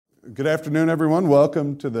Good afternoon, everyone.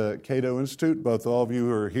 Welcome to the Cato Institute, both all of you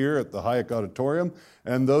who are here at the Hayek Auditorium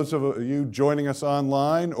and those of you joining us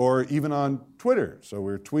online or even on Twitter. So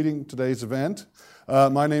we're tweeting today's event.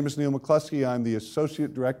 My name is Neil McCluskey. I'm the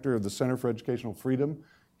Associate Director of the Center for Educational Freedom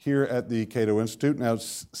here at the Cato Institute. Now,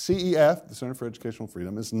 CEF, the Center for Educational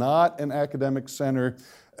Freedom, is not an academic center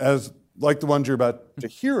like the ones you're about to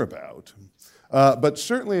hear about. But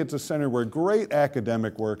certainly it's a center where great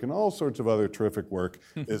academic work and all sorts of other terrific work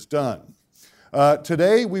is done.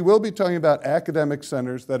 Today we will be talking about academic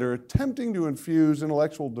centers that are attempting to infuse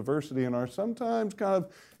intellectual diversity in our sometimes kind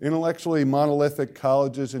of intellectually monolithic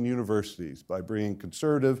colleges and universities by bringing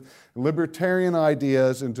conservative and libertarian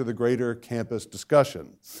ideas into the greater campus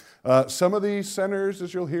discussion. Some of these centers,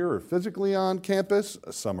 as you'll hear, are physically on campus,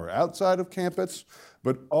 some are outside of campus,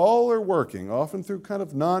 but all are working, often through kind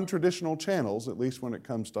of non-traditional channels, at least when it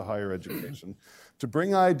comes to higher education, to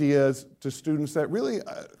bring ideas to students that really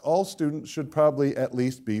all students should probably at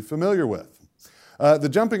least be familiar with. The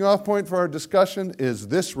jumping off point for our discussion is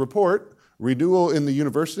this report, Renewal in the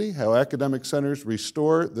University, How Academic Centers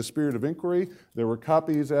Restore the Spirit of Inquiry. There were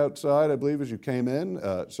copies outside, I believe, as you came in,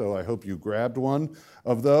 so I hope you grabbed one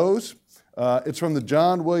of those. It's from the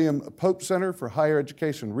John William Pope Center for Higher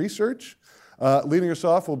Education Research. Leading us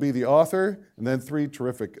off will be the author and then three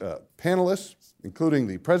terrific panelists, including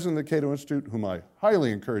the president of the Cato Institute, whom I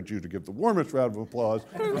highly encourage you to give the warmest round of applause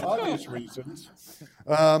for obvious reasons.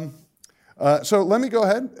 So let me go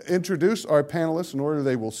ahead and introduce our panelists in order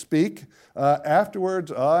they will speak.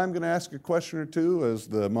 Afterwards, I'm going to ask a question or two as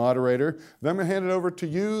the moderator. Then I'm going to hand it over to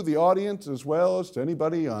you, the audience, as well as to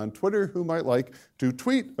anybody on Twitter who might like to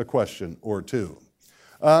tweet a question or two.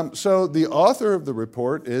 So the author of the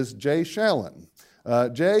report is Jay Shallon.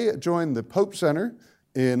 Jay joined the Pope Center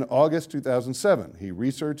in August 2007. He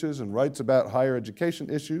researches and writes about higher education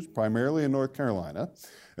issues, primarily in North Carolina,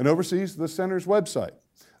 and oversees the center's website.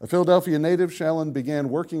 A Philadelphia native, Shallon began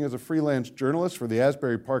working as a freelance journalist for the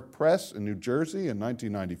Asbury Park Press in New Jersey in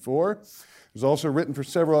 1994. He has also written for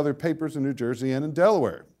several other papers in New Jersey and in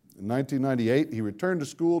Delaware. In 1998, he returned to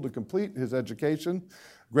school to complete his education,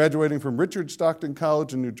 graduating from Richard Stockton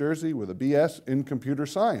College in New Jersey with a BS in computer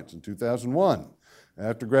science in 2001.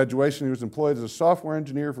 After graduation, he was employed as a software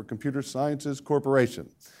engineer for Computer Sciences Corporation.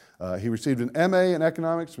 He received an MA in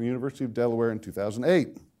economics from the University of Delaware in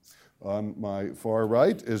 2008. On my far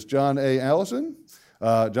right is John A. Allison.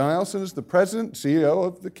 John Allison is the president and CEO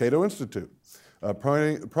of the Cato Institute.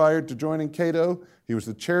 Prior to joining Cato, he was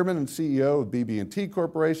the chairman and CEO of BB&T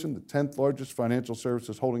Corporation, the 10th largest financial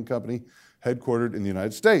services holding company headquartered in the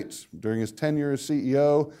United States. During his tenure as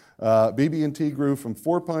CEO, BB&T grew from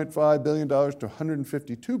 $4.5 billion to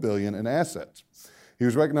 $152 billion in assets. He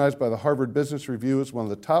was recognized by the Harvard Business Review as one of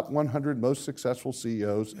the top 100 most successful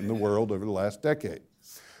CEOs in the world over the last decade.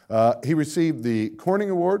 He received the Corning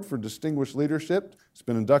Award for Distinguished Leadership. He's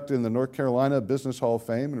been inducted in the North Carolina Business Hall of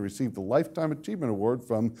Fame and received the Lifetime Achievement Award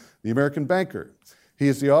from the American Banker. He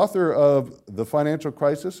is the author of The Financial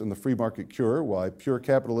Crisis and the Free Market Cure, Why Pure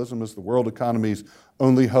Capitalism is the World Economy's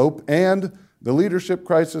Only Hope, and The Leadership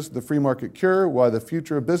Crisis, the Free Market Cure, Why the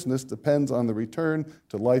Future of Business Depends on the Return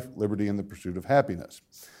to Life, Liberty, and the Pursuit of Happiness.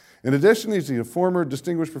 In addition, he's a former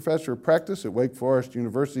distinguished professor of practice at Wake Forest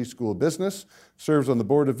University School of Business, serves on the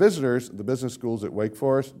board of visitors at the business schools at Wake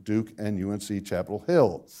Forest, Duke, and UNC Chapel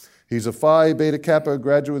Hill. He's a Phi Beta Kappa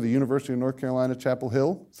graduate of the University of North Carolina, Chapel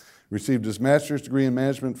Hill, received his master's degree in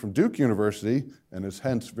management from Duke University, and is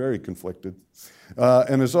hence very conflicted,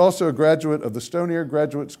 and is also a graduate of the Stonier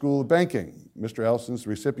Graduate School of Banking. Mr. Allison is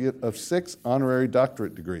the recipient of 6 honorary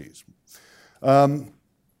doctorate degrees.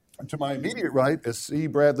 To my immediate right is C.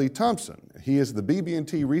 Bradley Thompson. He is the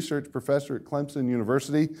BB&T Research Professor at Clemson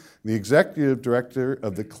University, the Executive Director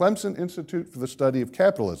of the Clemson Institute for the Study of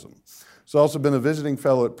Capitalism. He's also been a visiting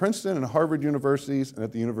fellow at Princeton and Harvard Universities and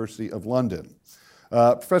at the University of London.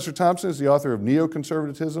 Professor Thompson is the author of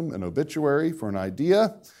Neoconservatism, an Obituary for an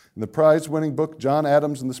Idea, and the prize-winning book John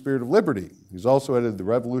Adams and the Spirit of Liberty. He's also edited the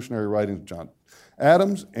revolutionary writings of John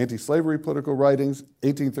Adams, Anti-Slavery Political Writings,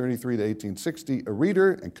 1833 to 1860, a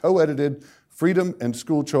reader, and co-edited Freedom and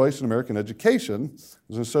School Choice in American Education.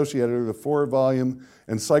 He was associated with a 4-volume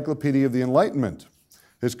Encyclopedia of the Enlightenment.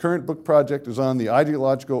 His current book project is on the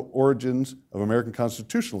ideological origins of American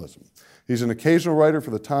constitutionalism. He's an occasional writer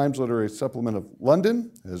for the Times Literary Supplement of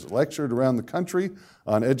London, has lectured around the country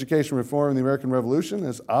on education reform and the American Revolution.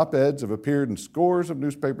 His op-eds have appeared in scores of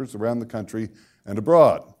newspapers around the country and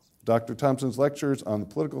abroad. Dr. Thompson's lectures on the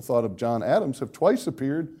political thought of John Adams have twice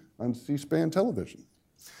appeared on C-SPAN television.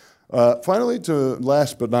 Finally,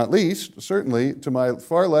 last but not least, certainly to my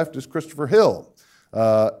far left is Christopher Hill.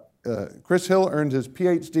 Chris Hill earned his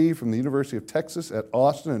PhD from the University of Texas at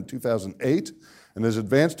Austin in 2008 and has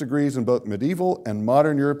advanced degrees in both medieval and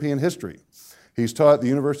modern European history. He's taught at the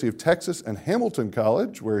University of Texas and Hamilton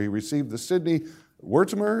College, where he received the Sidney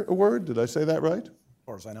Wertheimer Award. Did I say that right? As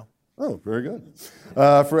far as I know. Oh, very good.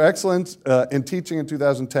 For excellence in teaching in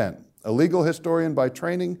 2010. A legal historian by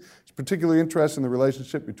training, he's particularly interested in the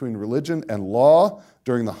relationship between religion and law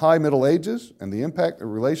during the High Middle Ages and the impact the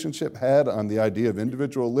relationship had on the idea of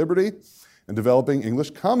individual liberty and developing English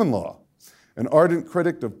common law. An ardent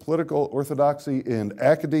critic of political orthodoxy in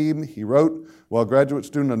academe, he wrote, while graduate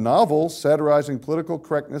student, a novel satirizing political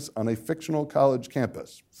correctness on a fictional college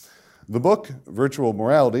campus. The book, Virtual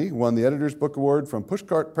Morality, won the Editor's Book Award from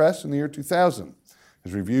Pushcart Press in the year 2000.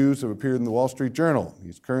 His reviews have appeared in the Wall Street Journal.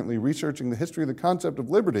 He's currently researching the history of the concept of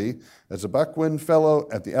liberty as a Backwin Fellow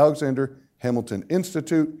at the Alexander Hamilton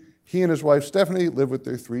Institute. He and his wife, Stephanie, live with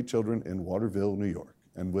their 3 children in Waterville, New York.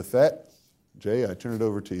 And with that, Jay, I turn it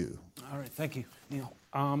over to you. All right, thank you, Neil.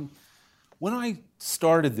 When I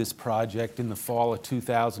started this project in the fall of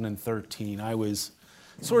 2013, I was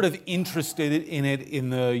sort of interested in it in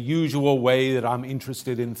the usual way that I'm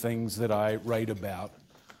interested in things that I write about.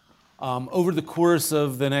 Over the course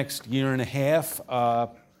of the next year and a half,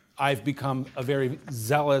 I've become a very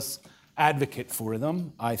zealous advocate for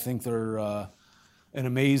them. I think they're an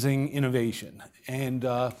amazing innovation. And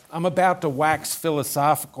I'm about to wax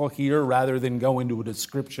philosophical here rather than go into a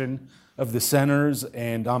description of the centers,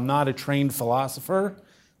 and I'm not a trained philosopher,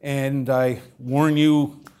 and I warn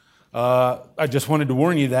you, I just wanted to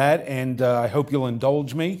warn you that, and I hope you'll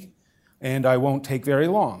indulge me, and I won't take very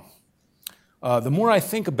long. The more I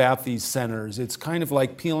think about these centers, it's kind of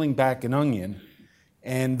like peeling back an onion,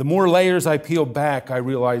 and the more layers I peel back, I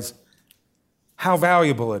realize how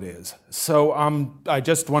valuable it is. So I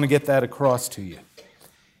just want to get that across to you.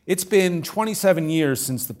 It's been 27 years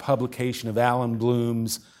since the publication of Alan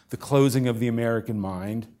Bloom's The Closing of the American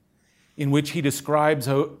Mind, in which he describes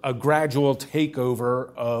a gradual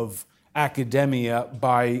takeover of academia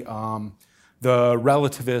by the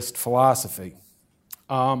relativist philosophy.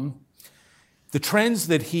 The trends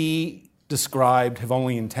that he described have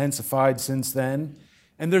only intensified since then,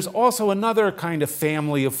 and there's also another kind of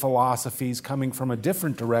family of philosophies coming from a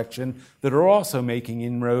different direction that are also making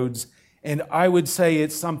inroads, and I would say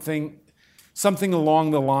it's something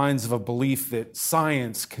along the lines of a belief that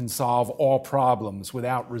science can solve all problems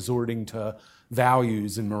without resorting to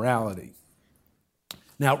values and morality.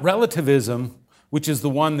 Now, relativism, which is the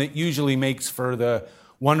one that usually makes for the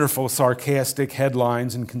wonderful sarcastic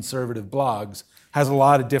headlines in conservative blogs, has a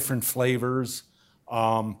lot of different flavors.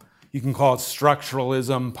 You can call it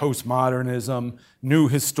structuralism, postmodernism, new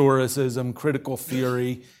historicism, critical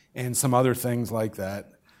theory, and some other things like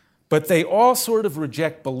that. But they all sort of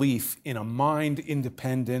reject belief in a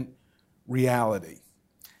mind-independent reality.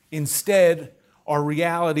 Instead, our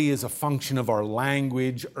reality is a function of our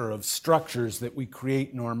language or of structures that we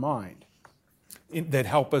create in our mind that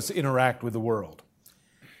help us interact with the world.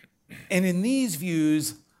 And in these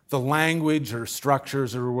views, the language or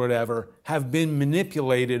structures or whatever have been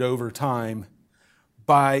manipulated over time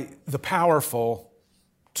by the powerful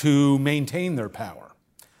to maintain their power.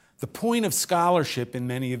 The point of scholarship in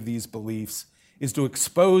many of these beliefs is to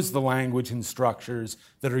expose the language and structures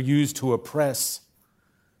that are used to oppress,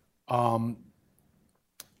 and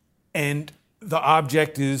the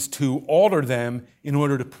object is to alter them in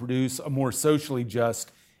order to produce a more socially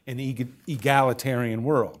just and egalitarian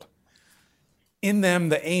world. In them,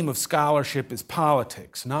 the aim of scholarship is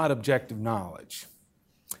politics, not objective knowledge.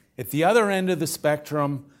 At the other end of the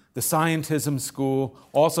spectrum, the scientism school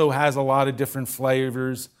also has a lot of different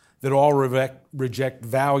flavors that all reject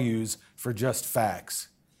values for just facts.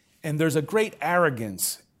 And there's a great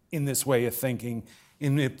arrogance in this way of thinking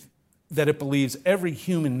that it believes every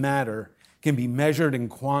human matter can be measured and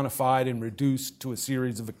quantified and reduced to a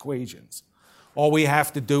series of equations. All we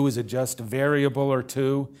have to do is adjust a variable or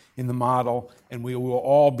two in the model, and we will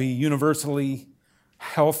all be universally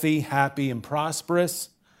healthy, happy, and prosperous,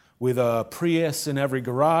 with a Prius in every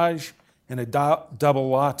garage and a double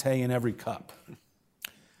latte in every cup.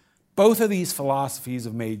 Both of these philosophies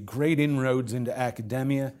have made great inroads into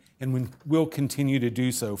academia and will continue to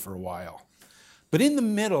do so for a while. But in the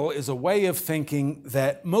middle is a way of thinking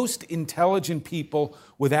that most intelligent people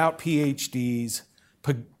without PhDs,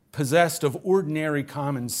 possessed of ordinary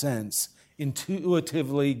common sense,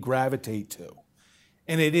 intuitively gravitate to.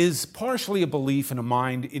 And it is partially a belief in a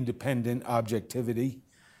mind-independent objectivity,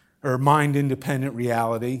 or mind-independent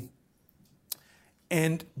reality.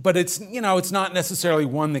 But it's not necessarily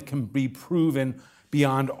one that can be proven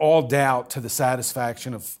beyond all doubt to the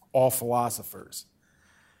satisfaction of all philosophers.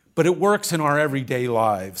 but it works in our everyday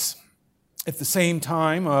lives. At the same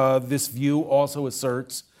time, this view also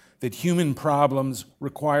asserts that human problems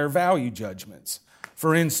require value judgments.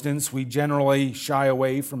 For instance, we generally shy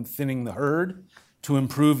away from thinning the herd to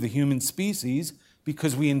improve the human species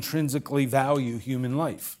because we intrinsically value human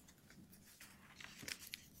life.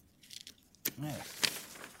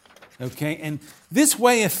 Okay, and this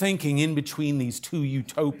way of thinking in between these two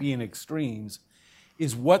utopian extremes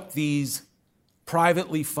is what these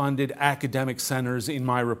privately funded academic centers in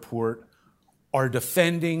my report are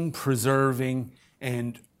defending, preserving,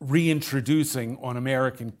 and reintroducing on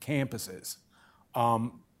American campuses.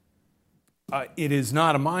 It is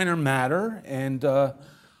not a minor matter, and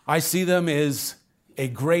I see them as a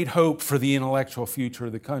great hope for the intellectual future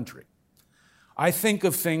of the country. I think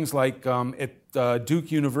of things like at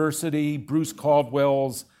Duke University, Bruce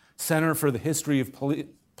Caldwell's Center for the History of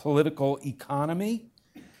Political Economy,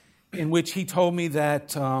 in which he told me that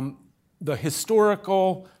the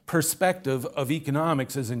historical perspective of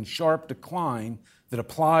economics is in sharp decline, that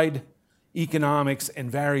applied economics and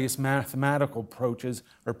various mathematical approaches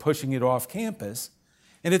are pushing it off campus.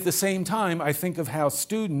 And at the same time, I think of how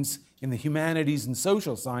students in the humanities and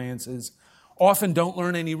social sciences often don't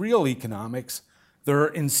learn any real economics. They're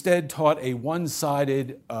instead taught a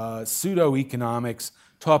one-sided pseudo-economics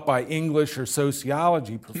taught by English or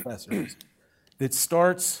sociology professors that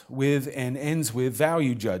starts with and ends with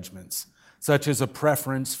value judgments, such as a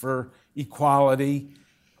preference for equality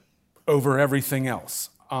over everything else.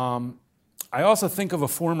 I also think of a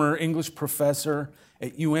former English professor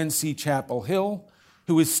at UNC Chapel Hill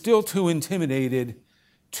who is still too intimidated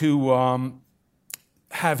to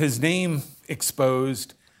have his name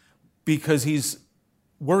exposed because he's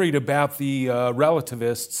worried about the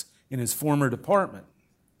relativists in his former department.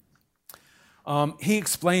 He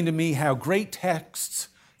explained to me how great texts,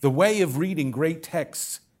 the way of reading great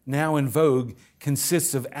texts now in vogue,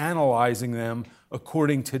 consists of analyzing them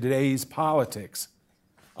according to today's politics,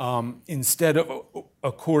 instead of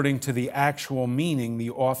according to the actual meaning the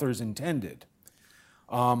authors intended.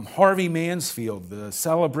 Harvey Mansfield, the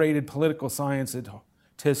celebrated political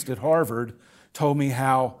scientist at Harvard, told me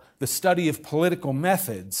how the study of political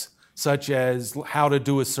methods, such as how to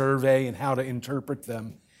do a survey and how to interpret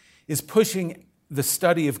them, is pushing the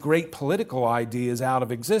study of great political ideas out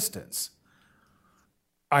of existence.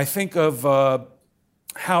 I think of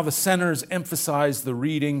how the centers emphasize the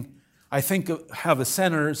reading. I think of how the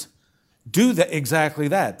centers do exactly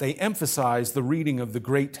that. They emphasize the reading of the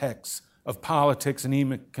great texts of politics and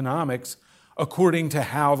economics according to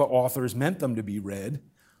how the authors meant them to be read.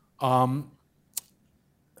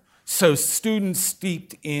 So students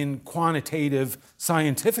steeped in quantitative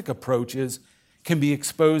scientific approaches can be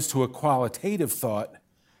exposed to a qualitative thought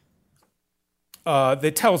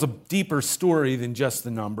that tells a deeper story than just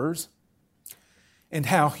the numbers, and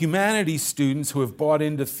how humanities students who have bought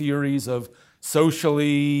into theories of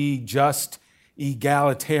socially just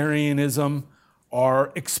egalitarianism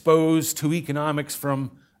are exposed to economics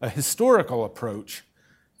from a historical approach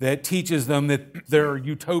that teaches them that their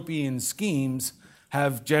utopian schemes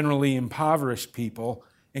have generally impoverished people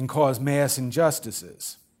and caused mass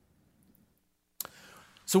injustices.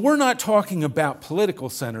 So we're not talking about political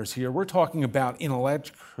centers here, we're talking about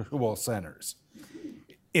intellectual centers.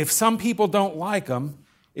 If some people don't like them,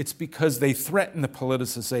 it's because they threaten the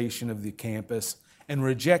politicization of the campus and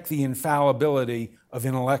reject the infallibility of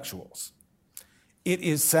intellectuals. It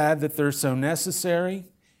is sad that they're so necessary.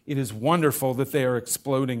 It is wonderful that they are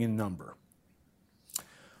exploding in number.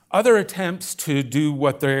 Other attempts to do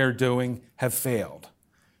what they are doing have failed,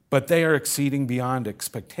 but they are exceeding beyond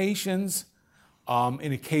expectations.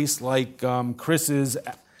 In a case like Chris's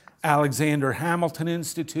Alexander Hamilton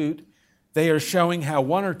Institute, they are showing how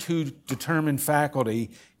one or two determined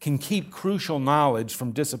faculty can keep crucial knowledge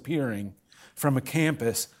from disappearing from a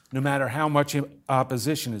campus no matter how much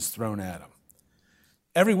opposition is thrown at them.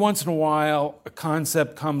 Every once in a while, a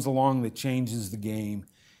concept comes along that changes the game,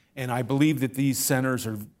 and I believe that these centers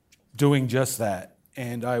are doing just that.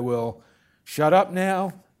 And I will shut up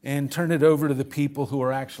now and turn it over to the people who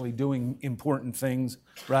are actually doing important things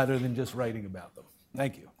rather than just writing about them.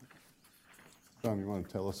 Thank you. Tom, you want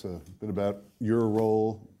to tell us a bit about your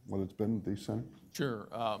role, what it's been at these centers? Sure.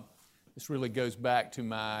 This really goes back to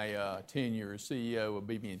my tenure as CEO of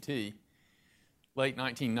BB&T. Late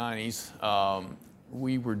 1990s,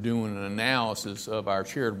 we were doing an analysis of our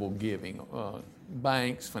charitable giving.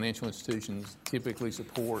 Banks, financial institutions typically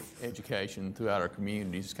support education throughout our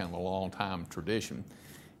communities. It's kind of a long-time tradition.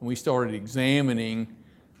 And we started examining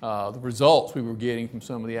the results we were getting from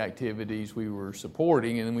some of the activities we were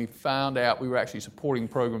supporting, and then we found out we were actually supporting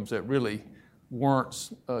programs that really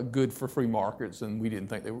weren't good for free markets, and we didn't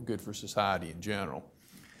think they were good for society in general.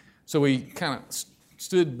 So we kind of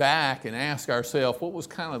stood back and asked ourselves what was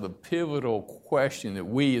kind of the pivotal question that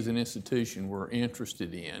we as an institution were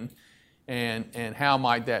interested in, and how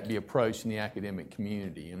might that be approached in the academic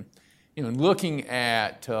community. And looking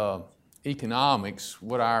at economics,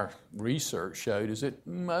 what our research showed is that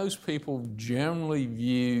most people generally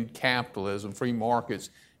viewed capitalism, free markets,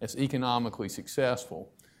 as economically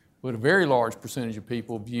successful. But a very large percentage of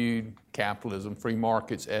people viewed capitalism, free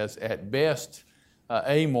markets, as at best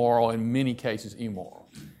amoral, in many cases immoral.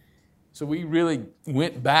 So we really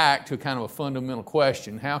went back to kind of a fundamental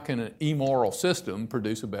question: how can an immoral system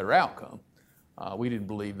produce a better outcome? We didn't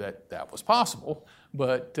believe that that was possible,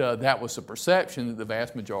 but that was the perception that the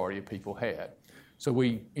vast majority of people had. So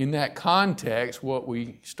in that context, what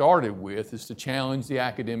we started with is to challenge the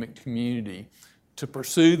academic community to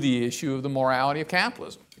pursue the issue of the morality of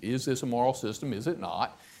capitalism. Is this a moral system? Is it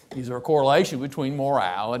not? Is there a correlation between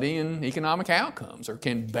morality and economic outcomes, or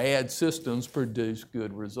can bad systems produce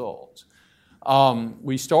good results?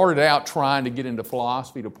 We started out trying to get into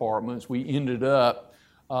philosophy departments. We ended up,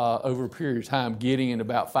 over a period of time, getting in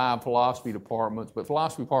about 5 philosophy departments, but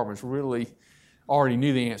philosophy departments really already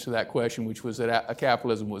knew the answer to that question, which was that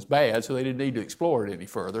capitalism was bad, so they didn't need to explore it any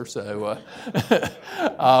further. So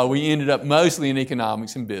we ended up mostly in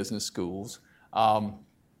economics and business schools.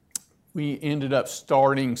 We ended up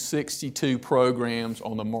starting 62 programs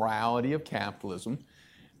on the morality of capitalism.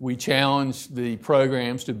 We challenged the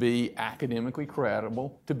programs to be academically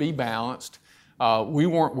credible, to be balanced. We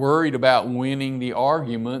weren't worried about winning the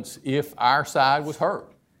arguments if our side was heard.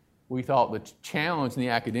 We thought the challenge in the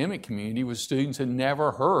academic community was students had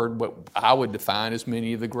never heard what I would define as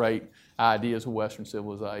many of the great ideas of Western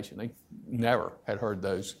civilization. They never had heard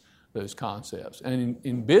those concepts. And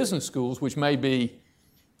in business schools, which may be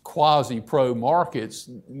quasi-pro markets,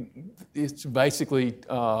 it's basically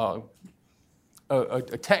a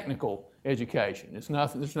technical education. There's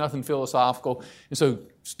nothing philosophical. And so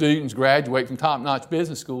students graduate from top-notch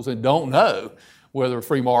business schools and don't know whether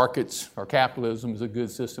free markets or capitalism is a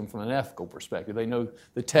good system from an ethical perspective. They know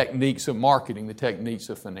the techniques of marketing, the techniques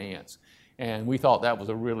of finance. And we thought that was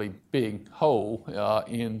a really big hole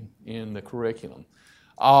in the curriculum.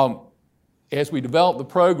 As we developed the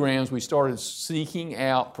programs, we started seeking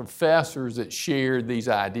out professors that shared these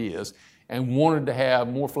ideas and wanted to have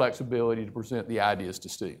more flexibility to present the ideas to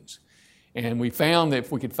students. And we found that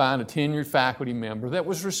if we could find a tenured faculty member that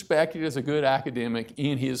was respected as a good academic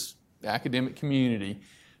in his academic community,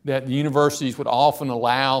 that the universities would often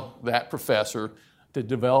allow that professor to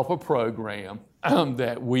develop a program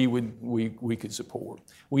that we could support.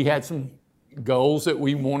 We had some goals that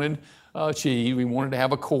we wanted achieved. We wanted to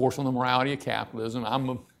have a course on the morality of capitalism. I'm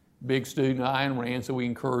a big student of Ayn Rand, so we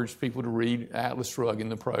encouraged people to read Atlas Shrugged in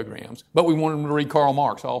the programs. But we wanted them to read Karl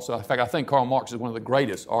Marx also. In fact, I think Karl Marx is one of the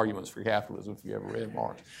greatest arguments for capitalism, if you ever read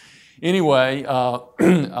Marx. Anyway,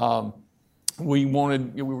 we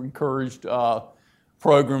encouraged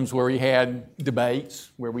programs where we had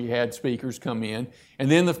debates, where we had speakers come in,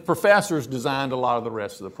 and then the professors designed a lot of the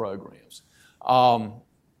rest of the programs.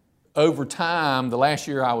 Over time, the last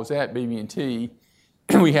year I was at BB&T,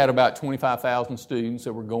 we had about 25,000 students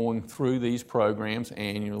that were going through these programs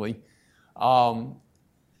annually.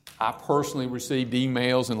 I personally received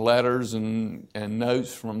emails and letters and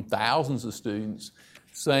notes from thousands of students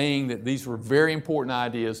saying that these were very important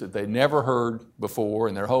ideas that they'd never heard before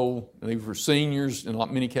in these were seniors, in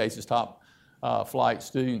many cases top flight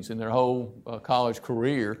students in their whole college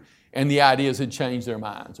career, and the ideas had changed their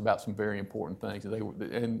minds about some very important things.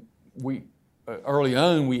 Early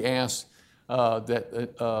on, we asked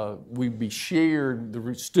that we be shared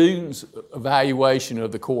the students' evaluation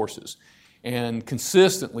of the courses. And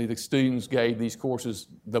consistently, the students gave these courses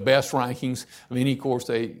the best rankings of any course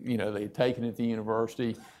they had taken at the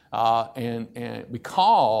university, and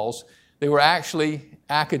because they were actually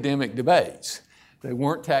academic debates. They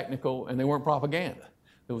weren't technical and they weren't propaganda.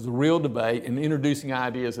 There was a real debate and introducing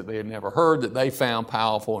ideas that they had never heard that they found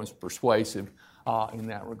powerful and persuasive in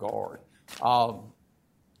that regard.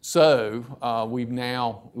 So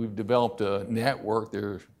we've developed a network. There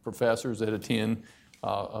are professors that attend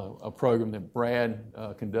a program that Brad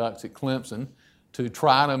conducts at Clemson to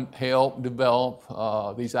try to help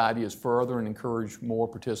develop these ideas further and encourage more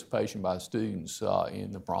participation by students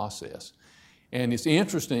in the process. And it's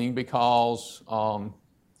interesting because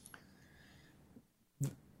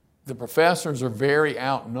the professors are very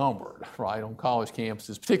outnumbered, right, on college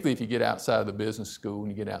campuses, particularly if you get outside of the business school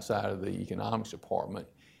and you get outside of the economics department.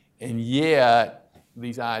 And yet,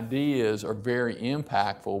 these ideas are very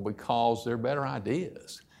impactful because they're better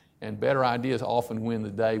ideas. And better ideas often win the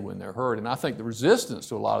day when they're heard. And I think the resistance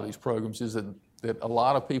to a lot of these programs is that a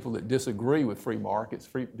lot of people that disagree with free markets,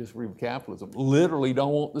 disagree with capitalism, literally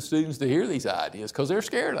don't want the students to hear these ideas because they're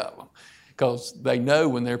scared of them. Because they know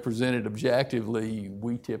when they're presented objectively,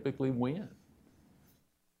 we typically win.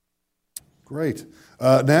 Great.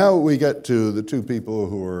 Now we get to the two people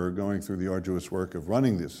who are going through the arduous work of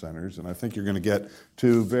running these centers, and I think you're going to get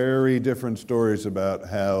two very different stories about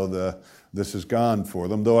how this has gone for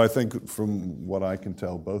them, though I think from what I can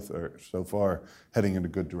tell, both are so far heading in a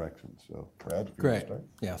good direction. So, Brad, if you want to start.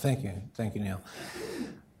 Yeah, thank you. Thank you, Neil.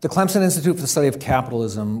 The Clemson Institute for the Study of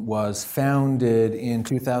Capitalism was founded in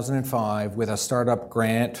 2005 with a startup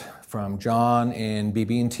grant from John and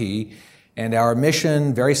BB&T. And our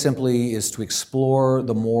mission, very simply, is to explore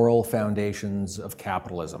the moral foundations of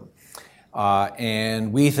capitalism.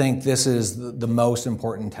 And we think this is the most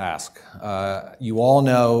important task. You all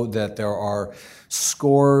know that there are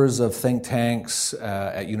scores of think tanks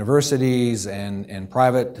at universities and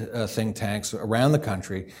private think tanks around the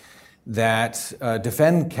country that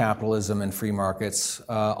defend capitalism and free markets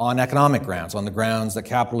on economic grounds, on the grounds that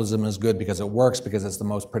capitalism is good because it works, because it's the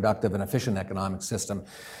most productive and efficient economic system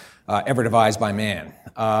ever devised by man.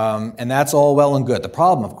 And that's all well and good. The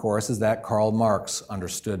problem, of course, is that Karl Marx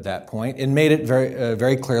understood that point and made it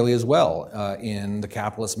very clearly as well in the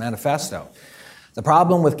Capitalist Manifesto. The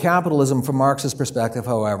problem with capitalism from Marx's perspective,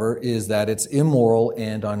 however, is that it's immoral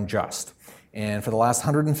and unjust. And for the last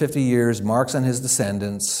 150 years, Marx and his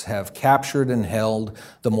descendants have captured and held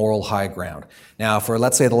the moral high ground. Now, for,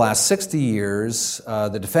 let's say, the last 60 years,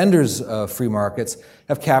 the defenders of free markets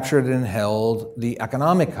have captured and held the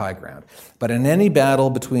economic high ground. But in any battle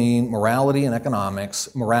between morality and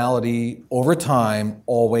economics, morality, over time,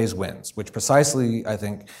 always wins, which precisely, I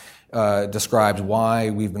think, describes why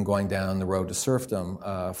we've been going down the road to serfdom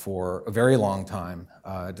for a very long time,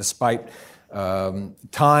 despite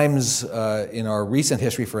times in our recent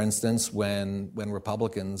history, for instance, when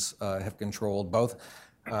Republicans have controlled both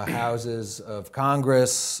houses of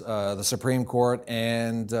Congress, the Supreme Court,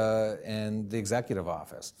 and the executive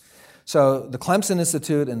office. So the Clemson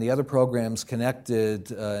Institute and the other programs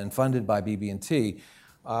connected and funded by BB&T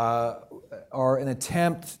are an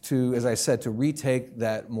attempt to, as I said, to retake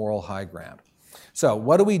that moral high ground. So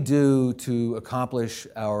what do we do to accomplish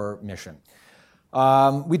our mission?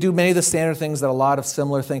 We do many of the standard things that a lot of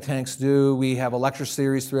similar think tanks do. We have a lecture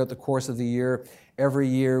series throughout the course of the year. Every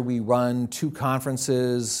year we run 2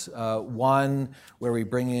 conferences, one where we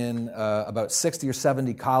bring in about 60 or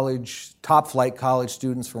 70 top-flight college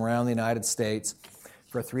students from around the United States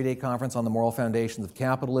for a 3-day conference on the moral foundations of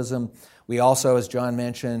capitalism. We also, as John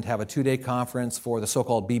mentioned, have a 2-day conference for the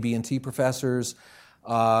so-called BB&T professors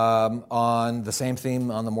on the same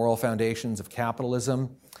theme, on the moral foundations of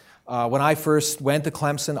capitalism. When I first went to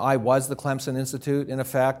Clemson, I was the Clemson Institute, in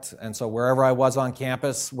effect, and so wherever I was on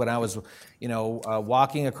campus, when I was,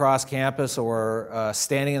 walking across campus or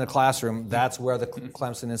standing in a classroom, that's where the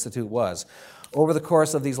Clemson Institute was. Over the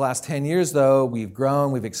course of these last 10 years, though, we've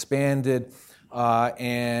grown, we've expanded,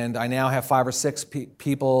 and I now have 5 or 6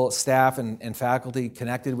 people, staff, and faculty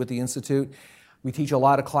connected with the Institute. We teach a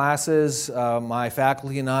lot of classes. My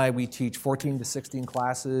faculty and I, we teach 14 to 16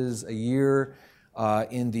 classes a year.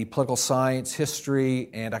 In the political science, history,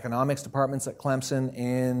 and economics departments at Clemson,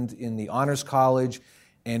 and in the Honors College,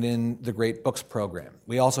 and in the Great Books program.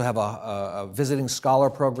 We also have a visiting scholar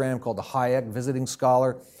program called the Hayek Visiting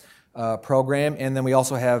Scholar program, and then we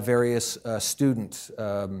also have various student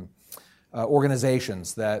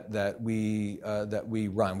organizations that we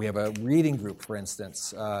run. We have a reading group, for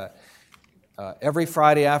instance. Every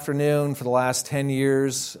Friday afternoon for the last 10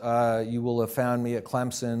 years, you will have found me at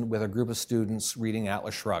Clemson with a group of students reading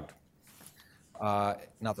Atlas Shrugged.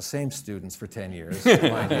 Not the same students for 10 years,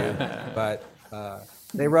 mind you, but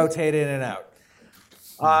they rotate in and out.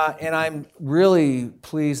 And I'm really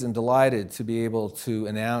pleased and delighted to be able to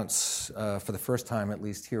announce, for the first time at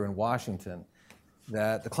least here in Washington,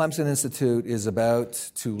 that the Clemson Institute is about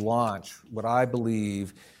to launch what I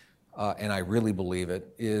believe, and I really believe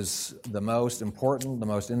it, is the most important, the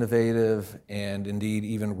most innovative, and indeed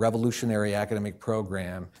even revolutionary academic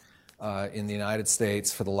program in the United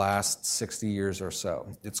States for the last 60 years or so.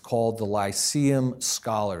 It's called the Lyceum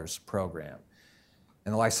Scholars Program.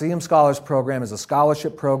 And the Lyceum Scholars Program is a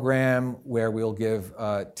scholarship program where we'll give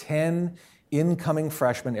 10 incoming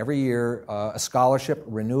freshmen every year a scholarship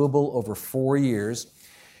renewable over 4 years.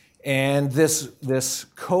 And this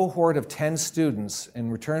cohort of 10 students,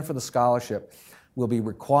 in return for the scholarship, will be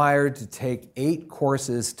required to take 8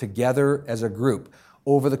 courses together as a group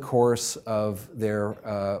over the course of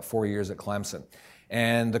their 4 years at Clemson.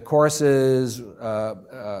 And the courses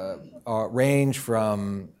range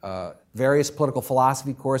from various political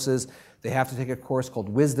philosophy courses. They have to take a course called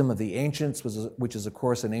Wisdom of the Ancients, which is a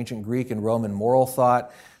course in ancient Greek and Roman moral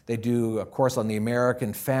thought. They do a course on the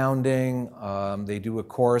American founding. They do a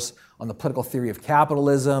course on the political theory of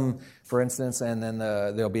capitalism, for instance, and then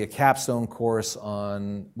there'll be a capstone course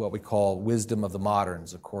on what we call Wisdom of the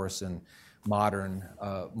Moderns, a course in modern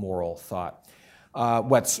moral thought.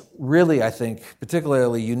 What's really, I think,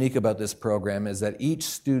 particularly unique about this program is that each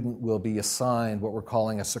student will be assigned what we're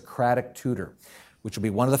calling a Socratic tutor, which will be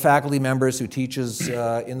one of the faculty members who teaches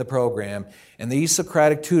in the program. And these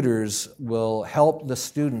Socratic tutors will help the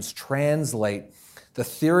students translate the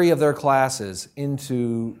theory of their classes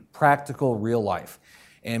into practical real life.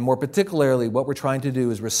 And more particularly, what we're trying to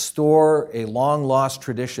do is restore a long-lost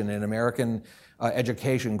tradition in American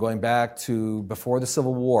education going back to before the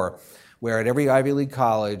Civil War, where at every Ivy League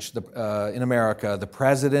college in America, the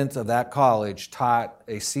president of that college taught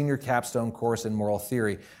a senior capstone course in moral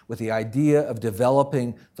theory with the idea of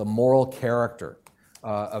developing the moral character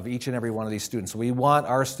of each and every one of these students. We want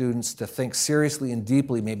our students to think seriously and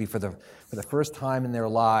deeply, maybe for the first time in their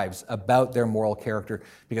lives, about their moral character,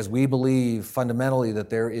 because we believe fundamentally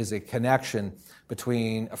that there is a connection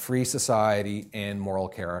between a free society and moral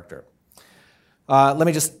character. Let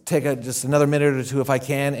me just take just another minute or two, if I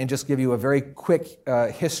can, and just give you a very quick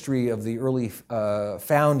history of the early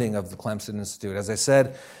founding of the Clemson Institute. As I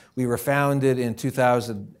said, we were founded in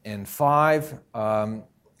 2005,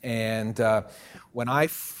 and when I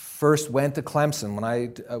first went to Clemson,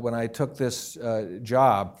 when I took this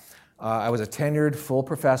job, I was a tenured full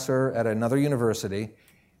professor at another university,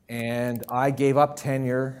 and I gave up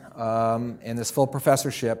tenure and this full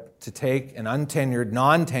professorship to take an untenured,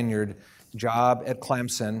 non-tenured job at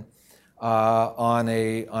Clemson on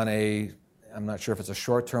a I'm not sure if it's a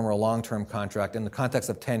short-term or a long-term contract. In the context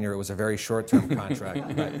of tenure, it was a very short-term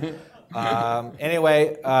contract. But,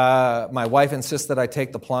 anyway, my wife insisted I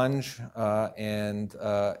take the plunge, and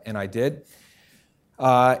I did.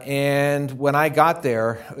 And when I got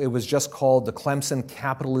there, it was just called the Clemson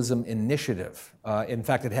Capitalism Initiative. In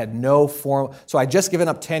fact, it had no form. So I'd just given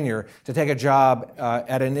up tenure to take a job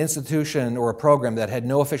at an institution or a program that had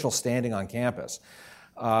no official standing on campus.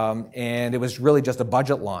 And it was really just a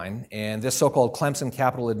budget line. And this so-called Clemson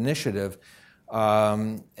Capital Initiative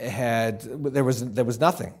there was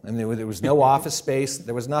nothing. I mean, there was no office space.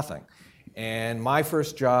 There was nothing. And my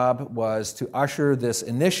first job was to usher this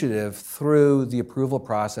initiative through the approval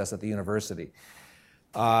process at the university,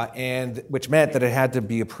 and which meant that it had to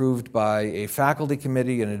be approved by a faculty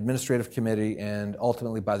committee, an administrative committee, and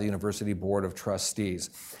ultimately by the University Board of Trustees.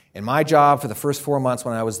 And my job for the first 4 months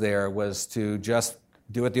when I was there was to just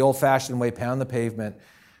do it the old-fashioned way, pound the pavement,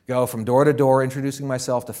 go from door to door, introducing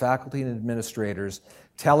myself to faculty and administrators,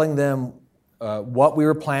 telling them what we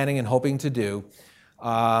were planning and hoping to do.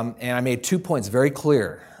 And I made 2 points very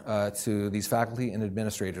clear to these faculty and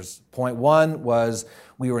administrators. Point one was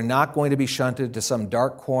we were not going to be shunted to some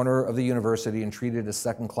dark corner of the university and treated as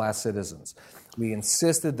second-class citizens. We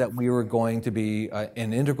insisted that we were going to be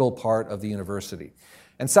an integral part of the university.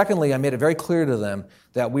 And secondly, I made it very clear to them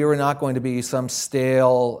that we were not going to be some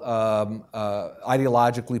stale,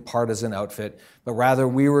 ideologically partisan outfit, but rather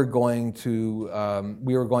we were going to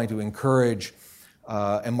encourage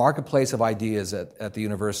a marketplace of ideas at the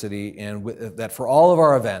university, and that for all of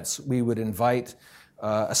our events, we would invite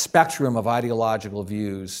a spectrum of ideological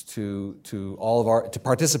views to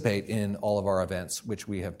participate in all of our events, which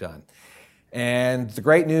we have done. And the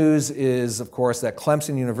great news is, of course, that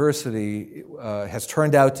Clemson University has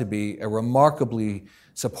turned out to be a remarkably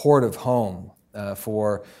supportive home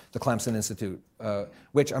for the Clemson Institute,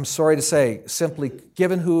 which I'm sorry to say, simply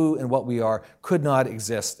given who and what we are, could not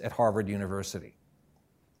exist at Harvard University.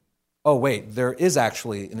 Oh, wait, there is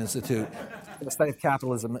actually an institute for the study of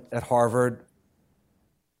capitalism at Harvard,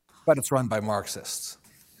 but it's run by Marxists.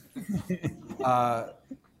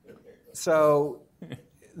 So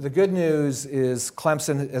the good news is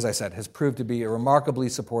Clemson, as I said, has proved to be a remarkably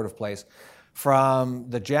supportive place, from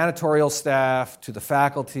the janitorial staff to the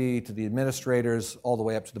faculty to the administrators, all the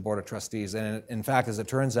way up to the Board of Trustees. And in fact, as it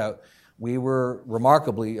turns out, we were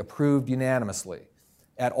remarkably approved unanimously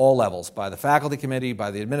at all levels, by the faculty committee,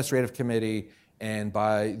 by the administrative committee, and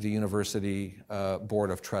by the university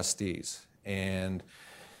board of trustees. And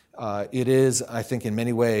it is, I think, in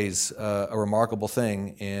many ways, a remarkable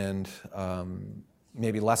thing, and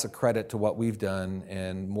maybe less a credit to what we've done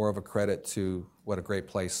and more of a credit to what a great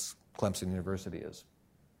place Clemson University is.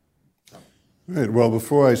 Right. Well,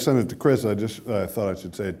 before I send it to Chris, I just thought I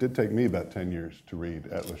should say it did take me about 10 years to read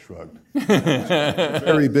Atlas Shrugged.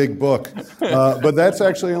 Very big book. But that's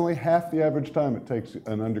actually only half the average time it takes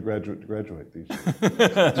an undergraduate to graduate these days.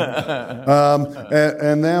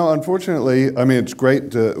 And now, unfortunately, I mean, it's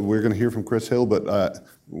great. We're going to hear from Chris Hill, but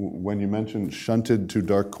when you mentioned shunted to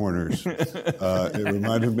dark corners, it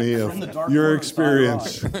reminded me of your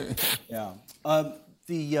experience. Yeah.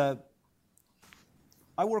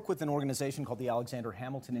 I work with an organization called the Alexander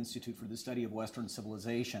Hamilton Institute for the Study of Western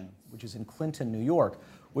Civilization, which is in Clinton, New York,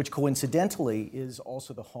 which coincidentally is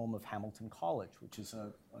also the home of Hamilton College, which is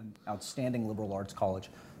an outstanding liberal arts college,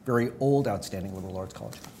 very old outstanding liberal arts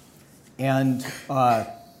college. And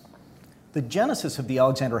the genesis of the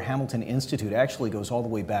Alexander Hamilton Institute actually goes all the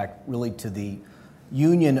way back really to the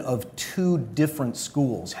union of two different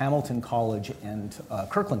schools, Hamilton College and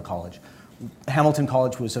Kirkland College. Hamilton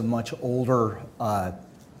College was a much older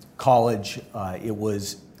college. It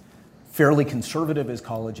was fairly conservative as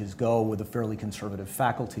colleges go, with a fairly conservative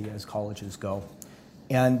faculty as colleges go.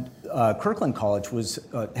 And Kirkland College was,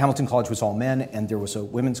 Hamilton College was all men, and there was a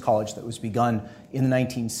women's college that was begun in the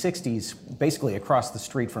 1960s, basically across the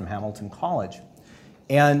street from Hamilton College.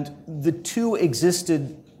 And the two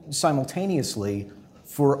existed simultaneously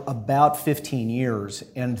for about 15 years,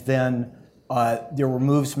 and then there were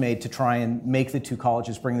moves made to try and make the two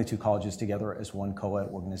colleges, bring the two colleges together as one co-ed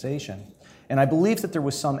organization. And I believe that there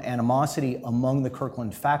was some animosity among the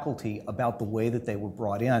Kirkland faculty about the way that they were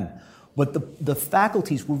brought in. But the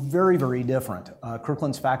faculties were very, very different.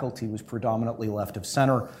 Kirkland's faculty was predominantly left of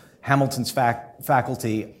center. Hamilton's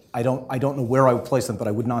faculty, I don't know where I would place them, but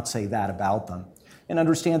I would not say that about them. And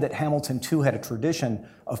understand that Hamilton, too, had a tradition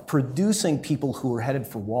of producing people who were headed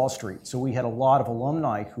for Wall Street. So we had a lot of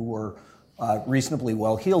alumni who were reasonably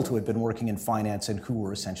well-heeled, who had been working in finance and who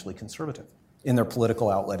were essentially conservative in their political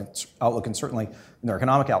outlook and certainly in their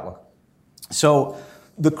economic outlook. So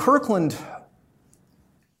the Kirkland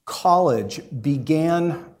College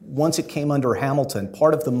began, once it came under Hamilton,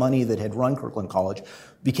 part of the money that had run Kirkland College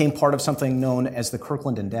became part of something known as the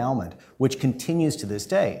Kirkland Endowment, which continues to this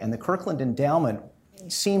day. And the Kirkland Endowment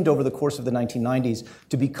seemed over the course of the 1990s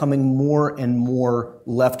to becoming more and more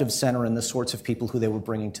left of center in the sorts of people who they were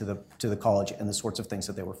bringing to the college and the sorts of things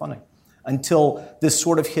that they were funding. Until this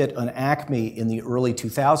sort of hit an acme in the early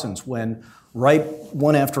 2000s when, right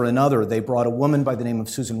one after another, they brought a woman by the name of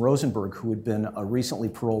Susan Rosenberg, who had been a recently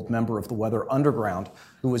paroled member of the Weather Underground,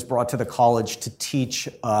 who was brought to the college to teach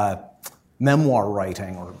memoir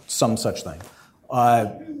writing or some such thing.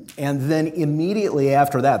 And then immediately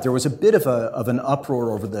after that, there was a bit of an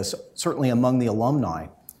uproar over this, certainly among the alumni,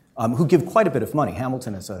 who give quite a bit of money.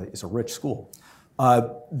 Hamilton is a rich school.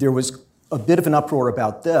 There was a bit of an uproar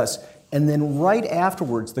about this, and then right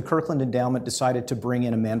afterwards, the Kirkland Endowment decided to bring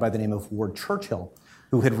in a man by the name of Ward Churchill,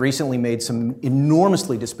 who had recently made some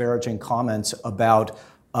enormously disparaging comments about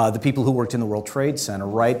the people who worked in the World Trade Center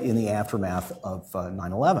right in the aftermath of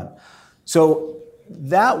 9/11. So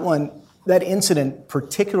that incident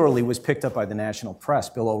particularly was picked up by the national press.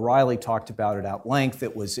 Bill O'Reilly talked about it at length.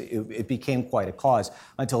 It became quite a cause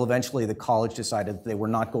until eventually the college decided that they were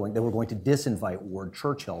going to disinvite Ward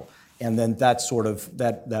Churchill, and then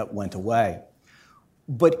that went away.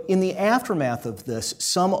 But in the aftermath of this,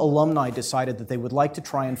 some alumni decided that they would like to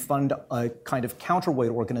try and fund a kind of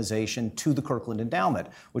counterweight organization to the Kirkland Endowment,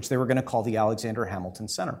 which they were going to call the Alexander Hamilton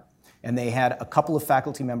Center. And they had a couple of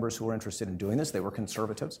faculty members who were interested in doing this. They were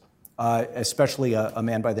conservatives, especially a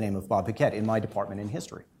man by the name of Bob Piquet in my department in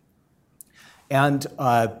history. And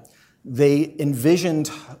they envisioned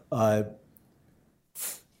a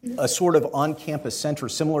sort of on-campus center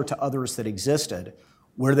similar to others that existed,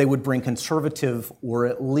 where they would bring conservative or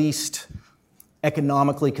at least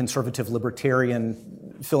economically conservative,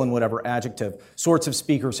 libertarian, fill in whatever adjective, sorts of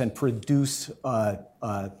speakers and produce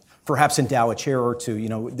perhaps endow a chair or two.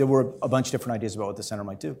 There were a bunch of different ideas about what the center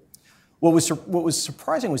might do. What was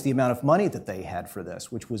surprising was the amount of money that they had for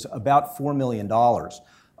this, which was about $4 million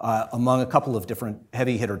among a couple of different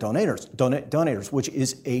heavy hitter donators, which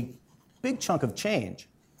is a big chunk of change.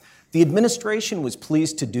 The administration was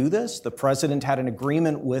pleased to do this. The president had an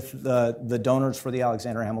agreement with the donors for the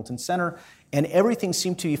Alexander Hamilton Center, and everything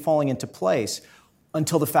seemed to be falling into place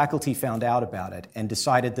until the faculty found out about it and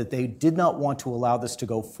decided that they did not want to allow this to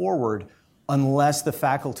go forward unless the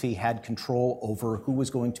faculty had control over who was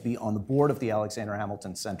going to be on the board of the Alexander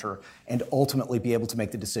Hamilton Center and ultimately be able to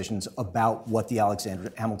make the decisions about what the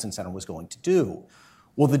Alexander Hamilton Center was going to do.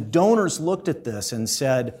 Well, the donors looked at this and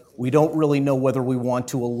said, we don't really know whether we want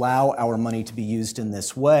to allow our money to be used in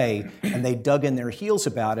this way, and they dug in their heels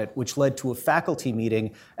about it, which led to a faculty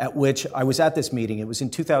meeting at which I was at this meeting. It was in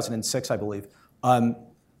 2006, I believe.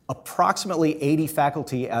 Approximately 80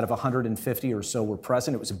 faculty out of 150 or so were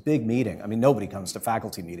present. It was a big meeting. I mean, nobody comes to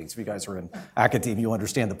faculty meetings. If you guys are in academia, you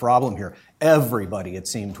understand the problem here. Everybody, it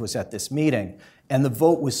seemed, was at this meeting. And the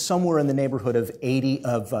vote was somewhere in the neighborhood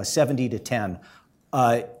of 70 to 10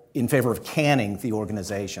 in favor of canning the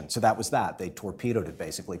organization. So that was that. They torpedoed it,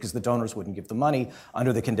 basically, because the donors wouldn't give the money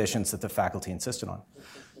under the conditions that the faculty insisted on.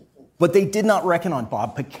 But they did not reckon on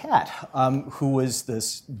Bob Paquette, who was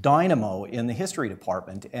this dynamo in the history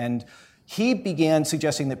department. And he began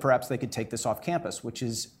suggesting that perhaps they could take this off campus, which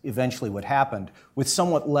is eventually what happened. With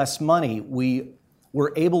somewhat less money, we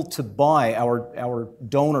were able to buy, our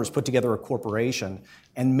donors put together a corporation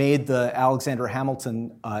and made the Alexander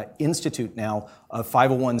Hamilton Institute now a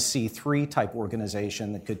 501c3 type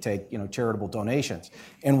organization that could take charitable donations.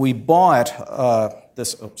 And we bought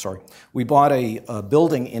we bought a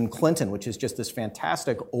building in Clinton, which is just this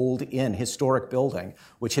fantastic old inn, historic building,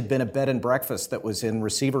 which had been a bed and breakfast that was in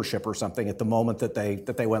receivership or something at the moment that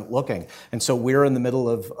they went looking. And so we're in the middle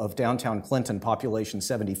of downtown Clinton, population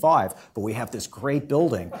 75, but we have this great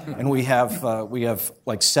building, and we have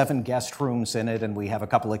like 7 guest rooms in it, and we have a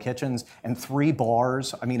couple of kitchens and 3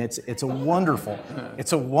 bars. I mean, it's a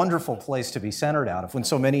wonderful place to be centered out of when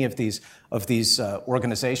so many of these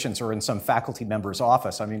organizations are in some faculty member's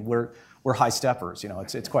office. I mean, we're high steppers.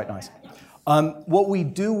 It's quite nice. What we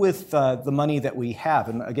do with the money that we have,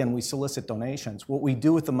 and again, we solicit donations. What we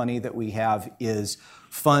do with the money that we have is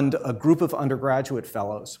fund a group of undergraduate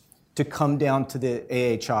fellows to come down to the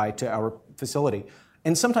AHI, to our facility,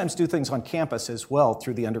 and sometimes do things on campus as well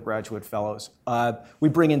through the undergraduate fellows. We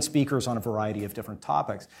bring in speakers on a variety of different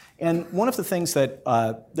topics. And one of the things that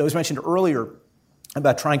was mentioned earlier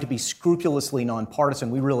about trying to be scrupulously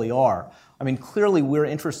nonpartisan, we really are. I mean, clearly we're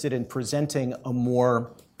interested in presenting a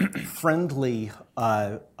more friendly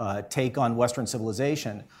take on Western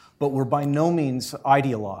civilization, but we're by no means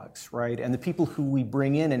ideologues, right? And the people who we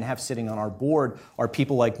bring in and have sitting on our board are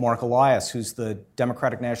people like Mark Elias, who's the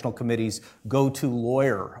Democratic National Committee's go-to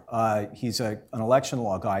lawyer. He's an election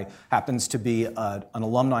law guy, happens to be an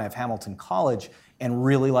alumni of Hamilton College, and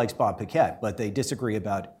really likes Bob Paquette, but they disagree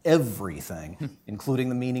about everything, including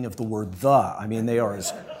the meaning of the word "the." I mean, they are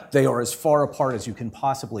as far apart as you can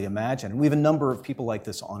possibly imagine. And we have a number of people like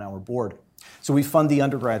this on our board. So we fund the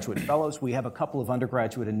undergraduate fellows. We have a couple of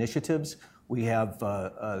undergraduate initiatives. We have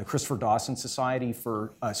the Christopher Dawson Society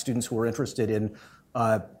for students who are interested in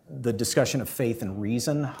the discussion of faith and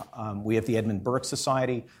reason. We have the Edmund Burke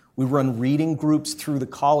Society. We run reading groups through the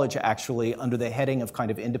college, actually, under the heading of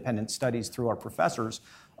kind of independent studies through our professors,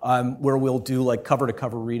 where we'll do like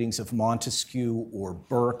cover-to-cover readings of Montesquieu or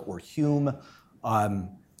Burke or Hume.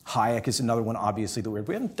 Hayek is another one, obviously, that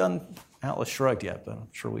we haven't done Atlas Shrugged yet, but I'm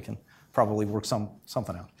sure we can probably work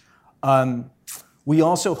something out. We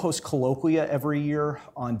also host colloquia every year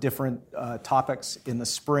on different topics in the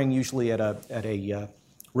spring, usually at a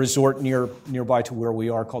resort nearby to where we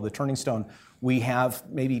are called the Turning Stone. We have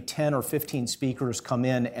maybe 10 or 15 speakers come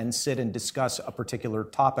in and sit and discuss a particular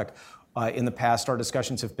topic. In the past, our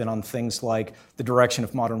discussions have been on things like the direction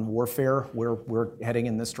of modern warfare, where we're heading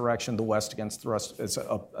in this direction, the West against the rest, as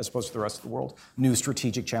opposed to the rest of the world, new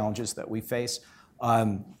strategic challenges that we face.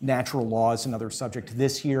 Natural law is another subject.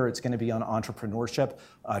 This year, it's going to be on entrepreneurship,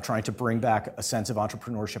 trying to bring back a sense of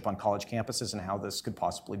entrepreneurship on college campuses and how this could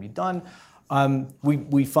possibly be done.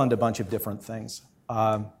 We fund a bunch of different things.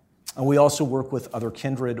 And we also work with other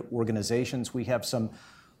kindred organizations. We have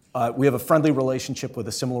a friendly relationship with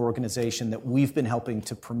a similar organization that we've been helping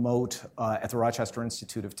to promote at the Rochester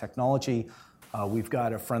Institute of Technology. We've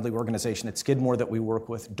got a friendly organization at Skidmore that we work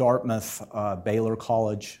with, Dartmouth, Baylor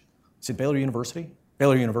College. Is it Baylor University?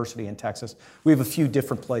 Baylor University in Texas. We have a few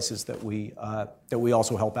different places that we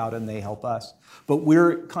also help out, and they help us. But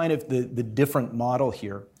we're kind of the different model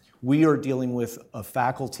here. We are dealing with a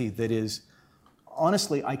faculty that is,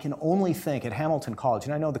 honestly, I can only think at Hamilton College,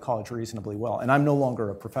 and I know the college reasonably well, and I'm no longer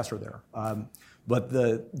a professor there, but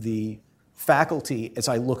the faculty, as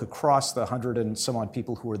I look across the 100 and some odd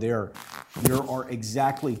people who are there are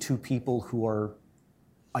exactly 2 people who are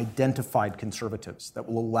identified conservatives that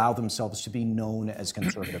will allow themselves to be known as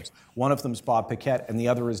conservatives. One of them is Bob Paquette, and the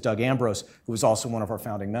other is Doug Ambrose, who is also one of our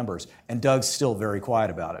founding members. And Doug's still very quiet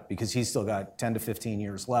about it because he's still got 10 to 15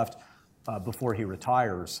 years left before he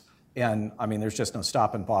retires. And I mean, there's just no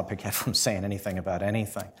stopping Bob Paquette from saying anything about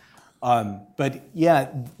anything. But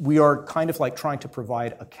yeah, we are kind of like trying to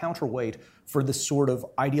provide a counterweight for the sort of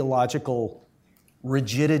ideological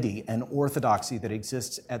rigidity and orthodoxy that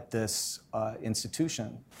exists at this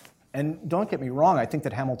institution. And don't get me wrong, I think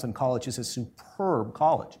that Hamilton College is a superb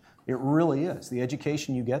college. It really is. The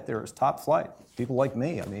education you get there is top flight. People like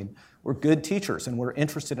me, I mean, we're good teachers and we're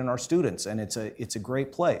interested in our students, and it's a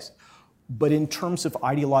great place. But in terms of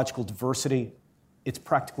ideological diversity, it's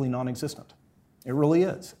practically non-existent. It really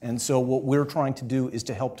is. And so what we're trying to do is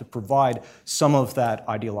to help to provide some of that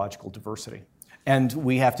ideological diversity. And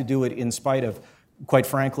we have to do it in spite of, quite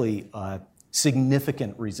frankly,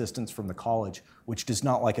 significant resistance from the college, which does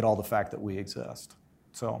not like at all the fact that we exist.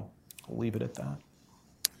 So I'll leave it at that.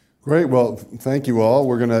 Great. Well, thank you all.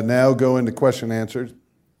 We're going to now go into question and answers.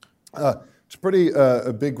 It's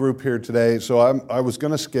a big group here today, so I was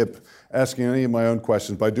going to skip asking any of my own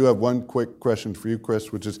questions, but I do have one quick question for you,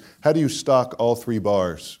 Chris, which is, how do you stock all 3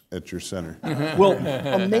 bars at your center? Well,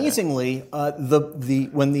 amazingly,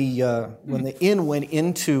 when the inn went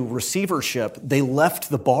into receivership, they left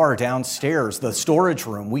the bar downstairs, the storage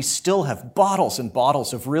room. We still have bottles and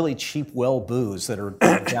bottles of really cheap well booze that are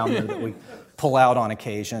down there that we pull out on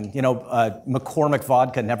occasion. You know, McCormick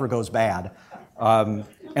vodka never goes bad.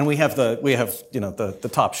 And we have the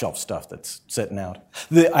top shelf stuff that's sitting out.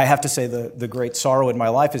 I have to say the great sorrow in my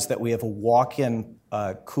life is that we have a walk-in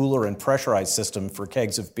cooler and pressurized system for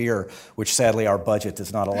kegs of beer, which sadly our budget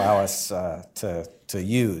does not allow us to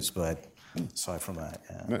use. But aside from that,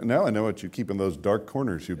 yeah. Now I know what you keep in those dark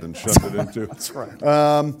corners you've been shoved into. That's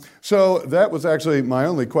right. So that was actually my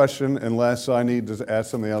only question, unless I need to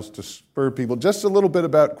ask something else to spur people. Just a little bit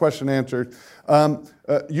about question answer.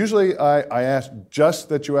 Usually I ask just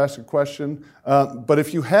that you ask a question, but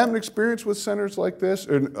if you have an experience with centers like this,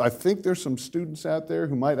 and I think there's some students out there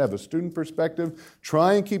who might have a student perspective,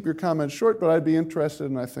 try and keep your comments short, but I'd be interested,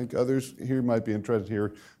 and I think others here might be interested to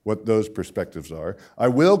hear what those perspectives are. I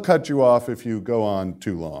will cut you off if you go on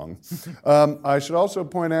too long. I should also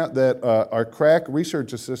point out that our crack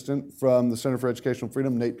research assistant from the Center for Educational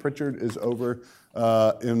Freedom, Nate Pritchard, is over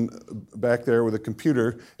back there with a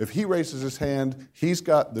computer. If he raises his hand, he's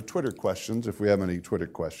got the Twitter questions, if we have any Twitter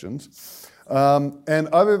questions. And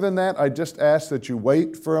other than that, I just ask that you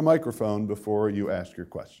wait for a microphone before you ask your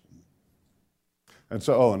question. And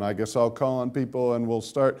so, and I guess I'll call on people, and I'll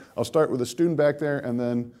start with a student back there, and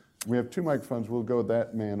then we have 2 microphones. We'll go with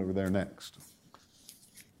that man over there next.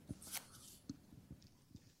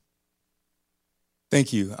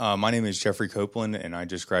 Thank you. My name is Jeffrey Copeland, and I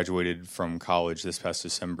just graduated from college this past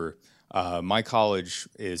December. My college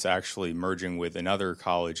is actually merging with another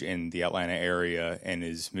college in the Atlanta area and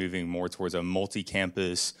is moving more towards a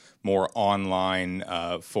multi-campus, more online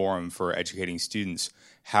forum for educating students.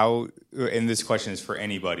 And this question is for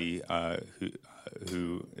anybody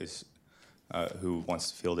who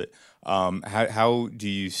wants to field it. How do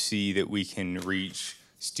you see that we can reach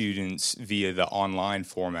students via the online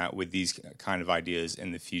format with these kind of ideas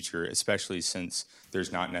in the future, especially since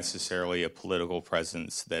there's not necessarily a political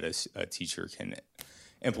presence that a teacher can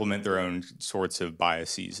implement their own sorts of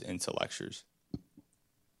biases into lectures?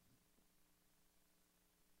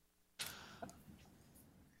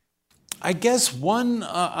 I guess one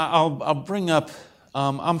I'll bring up.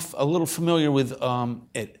 I'm a little familiar with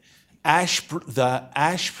Ashbrook.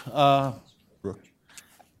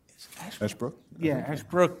 Yeah,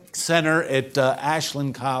 Ashbrook Center at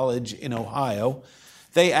Ashland College in Ohio.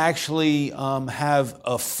 They actually have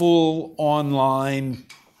a full online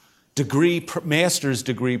master's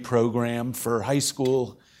degree program for high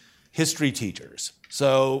school history teachers.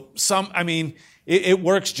 So it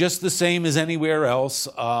works just the same as anywhere else.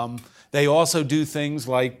 They also do things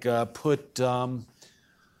like put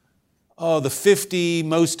the 50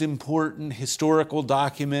 most important historical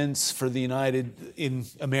documents for in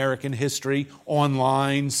American history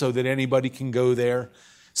online so that anybody can go there.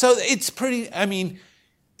 So it's pretty,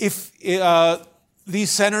 if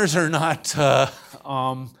these centers are not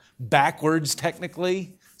backwards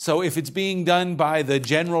technically, so if it's being done by the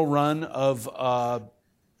general run of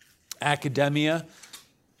academia,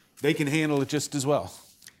 they can handle it just as well.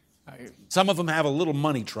 Some of them have a little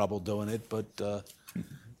money trouble doing it, but...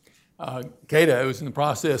 Cato is in the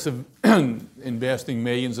process of investing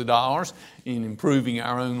millions of dollars in improving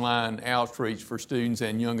our online outreach for students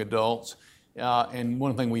and young adults. And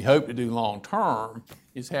one thing we hope to do long term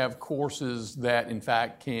is have courses that, in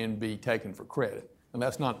fact, can be taken for credit. And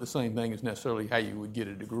that's not the same thing as necessarily how you would get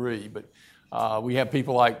a degree, but we have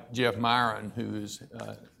people like Jeff Myron, who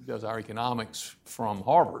does our economics from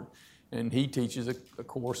Harvard, and he teaches a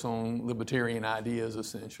course on libertarian ideas,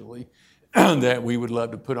 essentially, that we would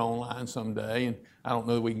love to put online someday. And I don't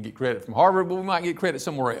know that we can get credit from Harvard, but we might get credit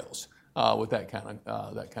somewhere else with that kind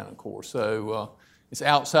of course. So It's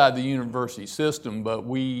outside the university system, but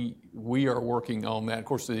we are working on that. Of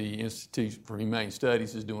course, the Institute for Humane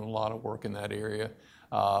Studies is doing a lot of work in that area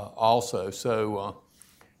also. So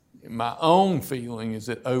my own feeling is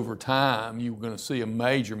that over time, you're going to see a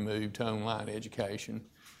major move to online education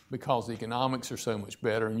because the economics are so much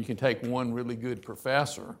better, and you can take one really good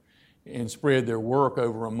professor and spread their work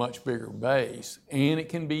over a much bigger base, and it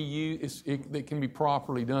can be used. It can be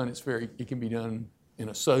properly done. It can be done in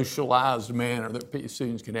a socialized manner that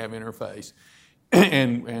students can have interface,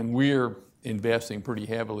 and we're investing pretty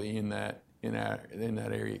heavily in that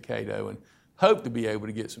area at Cato, and hope to be able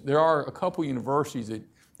to get some. There are a couple universities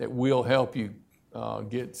that will help you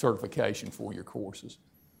get certification for your courses.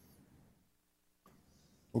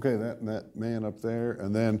 Okay, that man up there,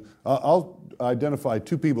 and then I'll identify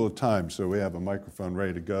two people at a time so we have a microphone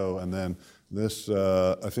ready to go, and then this,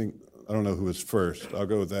 I don't know who is first. I'll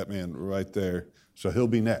go with that man right there, so he'll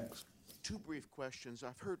be next. Two brief questions.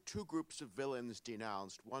 I've heard two groups of villains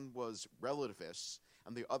denounced. One was relativists,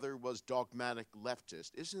 and the other was dogmatic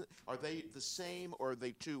leftists. Are they the same, or are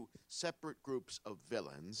they two separate groups of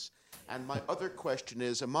villains? And my other question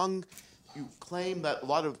is, you claim that a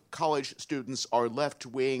lot of college students are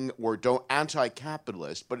left-wing or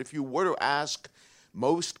anti-capitalist, but if you were to ask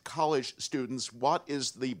most college students what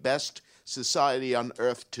is the best society on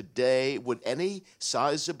earth today, would any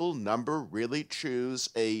sizable number really choose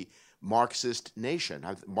a Marxist nation?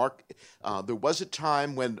 There was a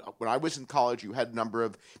time when I was in college, you had a number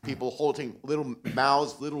of people holding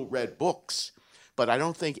Mao's little red books, but I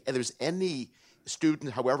don't think there's any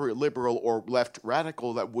student, however liberal or left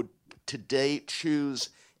radical, that would today choose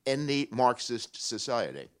any Marxist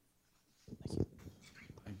society.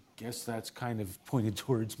 I guess that's kind of pointed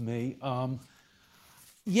towards me.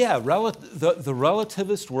 Yeah, the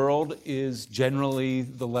relativist world is generally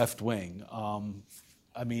the left wing.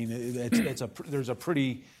 I mean, there's a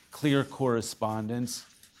pretty clear correspondence.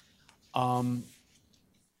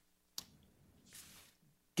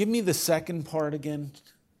 Give me the second part again.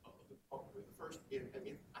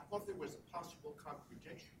 I thought there was a possible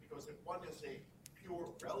contradiction, because if one is a pure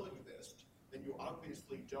relativist, then you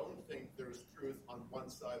obviously don't think there's truth on one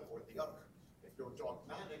side or the other. If you're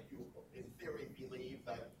dogmatic, you in theory believe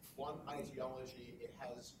that one ideology, it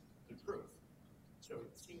has the truth. So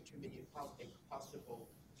it seemed to me a possible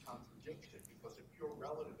contradiction, because a pure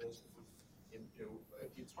relativist would,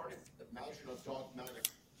 it's hard to imagine a dogmatic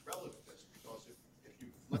relativist, because if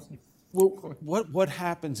you well, what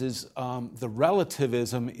happens is the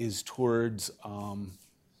relativism is towards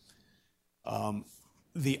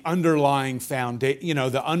the underlying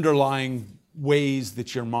the underlying ways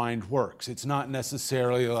that your mind works. It's not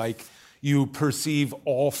necessarily like you perceive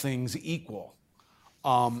all things equal.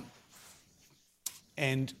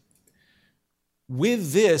 And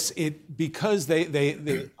with this, because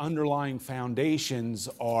the underlying foundations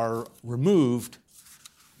are removed,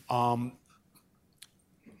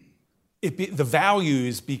 the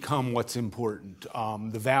values become what's important.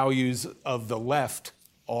 The values of the left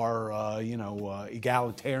are,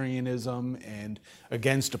 egalitarianism and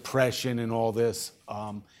against oppression and all this.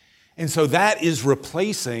 And so that is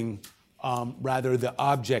replacing, rather, the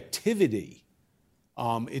objectivity.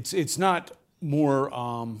 It's not more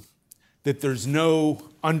that there's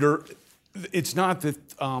it's not that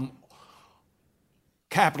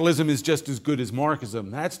capitalism is just as good as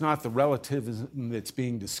Marxism. That's not the relativism that's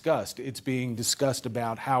being discussed. It's being discussed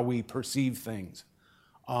about how we perceive things.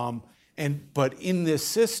 But in this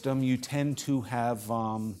system, you tend to have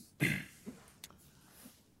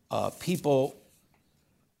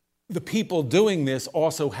the people doing this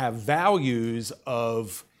also have values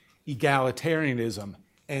of egalitarianism.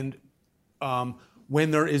 And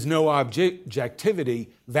when there is no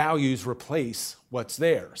objectivity, values replace what's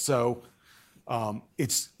there. So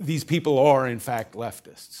these people are, in fact,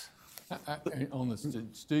 leftists. On the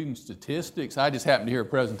student statistics, I just happened to hear a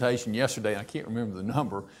presentation yesterday, and I can't remember the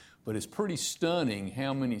number, but it's pretty stunning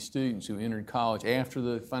how many students who entered college after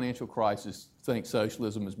the financial crisis think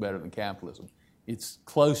socialism is better than capitalism. It's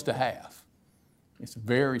close to half. It's a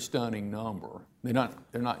very stunning number. They're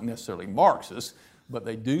not necessarily Marxists, but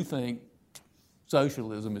they do think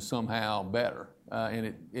socialism is somehow better.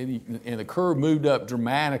 And the curve moved up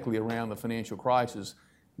dramatically around the financial crisis,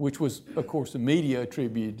 which was, of course, the media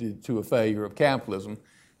attributed to a failure of capitalism.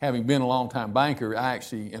 Having been a long-time banker, I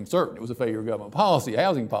actually am certain it was a failure of government policy,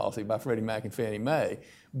 housing policy by Freddie Mac and Fannie Mae.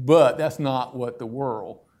 But that's not what the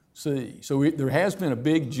world sees. So there has been a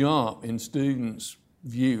big jump in students'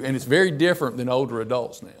 view, and it's very different than older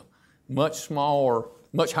adults now. Much smaller,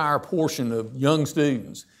 much higher portion of young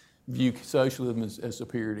students view socialism as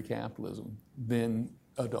superior to capitalism than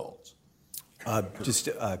adults. Just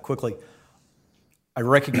quickly, I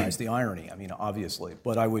recognize the irony. I mean, obviously,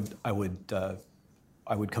 but I would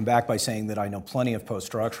come back by saying that I know plenty of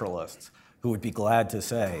post-structuralists who would be glad to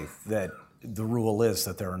say that the rule is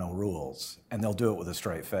that there are no rules, and they'll do it with a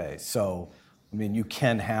straight face. So, I mean, you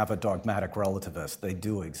can have a dogmatic relativist; they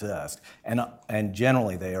do exist, and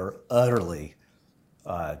generally they are utterly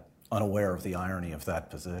unaware of the irony of that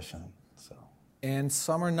position. So, and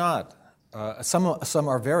some are not. Some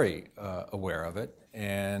are very aware of it,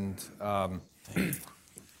 and to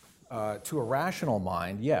a rational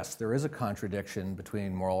mind, yes, there is a contradiction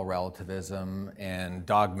between moral relativism and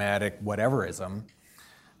dogmatic whateverism.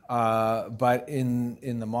 But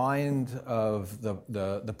in the mind of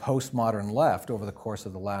the postmodern left over the course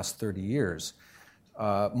of the last 30 years,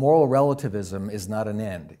 moral relativism is not an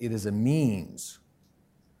end. It is a means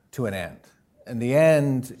to an end. And the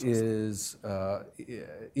end is a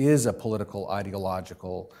political,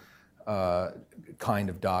 ideological kind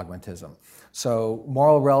of dogmatism. So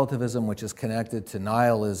moral relativism, which is connected to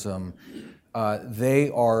nihilism, they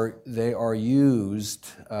are used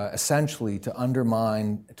essentially to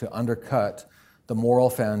undermine, to undercut the moral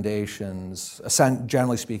foundations,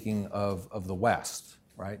 generally speaking, of the West,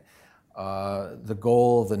 right? The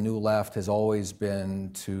goal of the New Left has always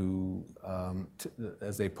been to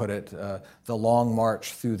as they put it, the long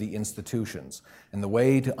march through the institutions. And the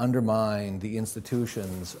way to undermine the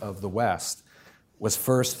institutions of the West was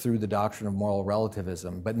first through the doctrine of moral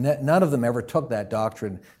relativism, but none of them ever took that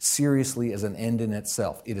doctrine seriously as an end in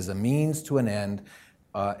itself. It is a means to an end,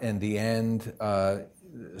 and the end, the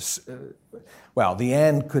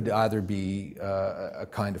end could either be a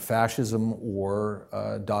kind of fascism or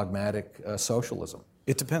dogmatic socialism.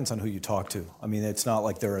 it depends on who you talk to. I mean, it's not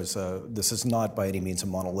like this is not by any means a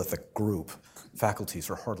monolithic group. Faculties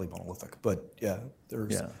are hardly monolithic, but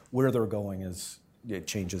where they're going it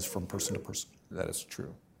changes from person to person. That is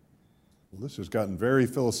true. Well, this has gotten very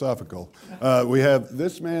philosophical. We have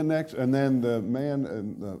this man next, and then the man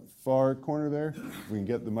in the far corner there. We can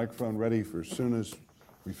get the microphone ready for as soon as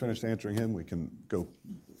we finish answering him. We can go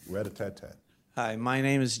rat-a-tat-tat. Hi, my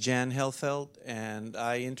name is Jan Helfeld, and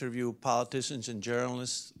I interview politicians and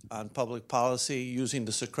journalists on public policy using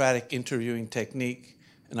the Socratic interviewing technique,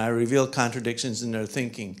 and I reveal contradictions in their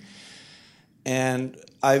thinking. And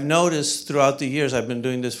I've noticed throughout the years, I've been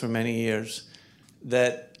doing this for many years,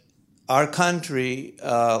 that our country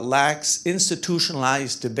lacks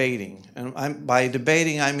institutionalized debating. And by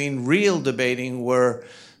debating, I mean real debating where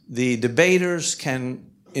the debaters can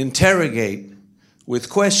interrogate with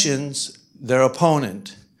questions their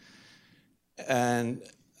opponent. And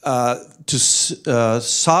to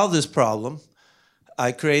solve this problem,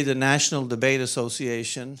 I created the National Debate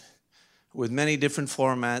Association with many different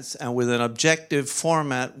formats and with an objective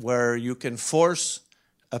format where you can force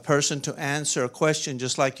a person to answer a question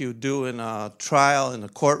just like you do in a trial in a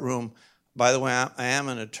courtroom. By the way, I am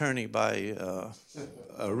an attorney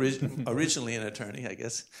originally an attorney, I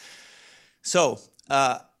guess. So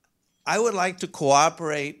I would like to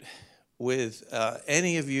cooperate with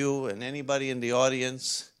any of you and anybody in the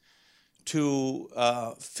audience to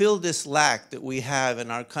fill this lack that we have in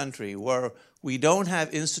our country where we don't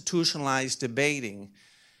have institutionalized debating,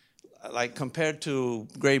 like compared to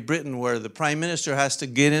Great Britain where the Prime Minister has to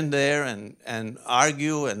get in there and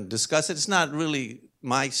argue and discuss it. It's not really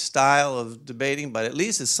my style of debating, but at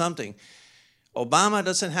least it's something. Obama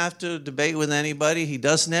doesn't have to debate with anybody. He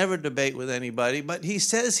does never debate with anybody, but he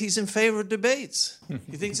says he's in favor of debates.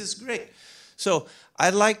 He thinks it's great. So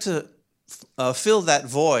I'd like to fill that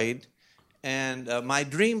void, and my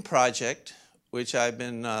dream project, which I've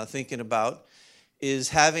been thinking about, is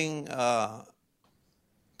having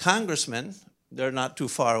congressmen, they're not too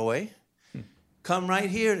far away, come right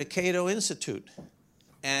here to Cato Institute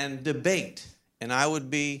and debate. And I would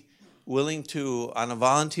be willing to, on a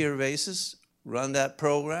volunteer basis, run that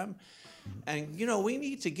program. And, we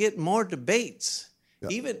need to get more debates.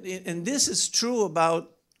 Yeah. And this is true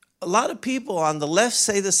about a lot of people on the left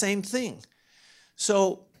say the same thing.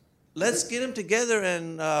 So let's get them together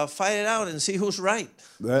and fight it out and see who's right.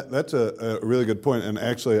 That's a really good point. And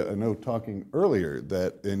actually, I know talking earlier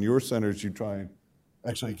that in your centers you try and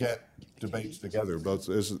actually get debates together.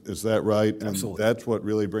 Is that right? And absolutely. That's what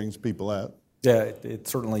really brings people out? Yeah, it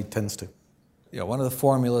certainly tends to. Yeah, one of the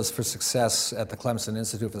formulas for success at the Clemson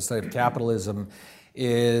Institute for the Study of Capitalism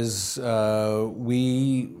is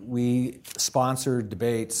we sponsor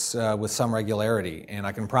debates with some regularity. And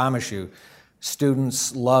I can promise you,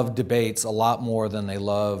 students love debates a lot more than they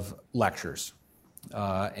love lectures.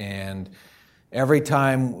 And Every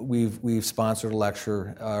time we've sponsored a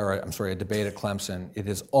lecture, a debate at Clemson, it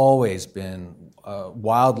has always been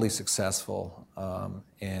wildly successful,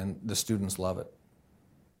 and the students love it.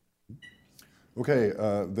 Okay,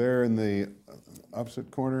 there in the opposite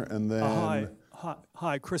corner, and then...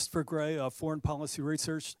 Hi, Christopher Gray, Foreign Policy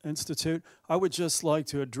Research Institute. I would just like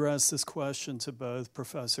to address this question to both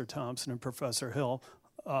Professor Thompson and Professor Hill.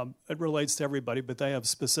 It relates to everybody, but they have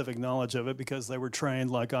specific knowledge of it because they were trained,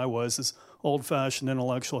 like I was, as old-fashioned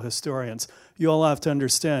intellectual historians. You all have to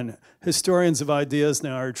understand, historians of ideas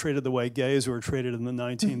now are treated the way gays were treated in the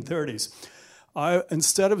 1930s.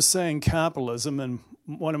 Instead of saying capitalism, and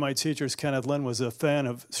one of my teachers, Kenneth Lynn, was a fan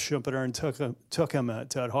of Schumpeter and took him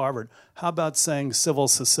at Harvard. How about saying civil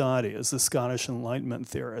society, as the Scottish Enlightenment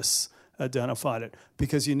theorists identified it?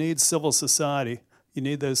 Because you need civil society, you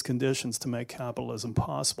need those conditions to make capitalism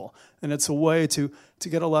possible. And it's a way to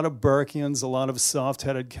get a lot of Burkeans, a lot of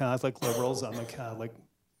soft-headed Catholic liberals, I'm a Catholic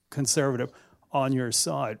conservative, on your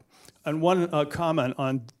side. And one comment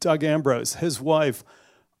on Doug Ambrose. His wife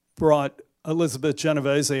brought Elizabeth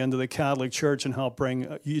Genovese into the Catholic Church and helped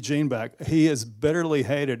bring Eugene back. He is bitterly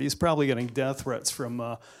hated. He's probably getting death threats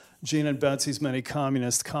from Gene and Betsy's many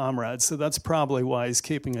communist comrades. So that's probably why he's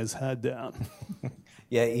keeping his head down.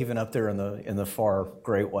 Yeah, even up there in the far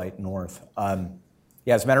Great White North.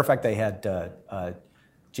 Yeah, as a matter of fact, they had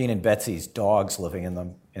Gene and Betsy's dogs living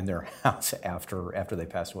in their house after they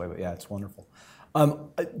passed away. But yeah, it's wonderful.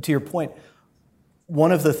 To your point,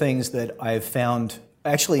 one of the things that I've found,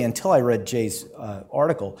 actually until I read Jay's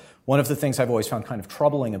article, one of the things I've always found kind of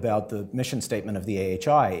troubling about the mission statement of the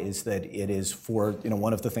AHI is that it is for,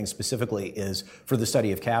 one of the things specifically is for the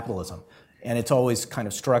study of capitalism. And it's always kind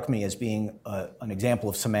of struck me as being an example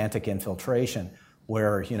of semantic infiltration,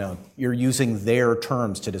 where you're using their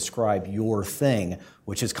terms to describe your thing,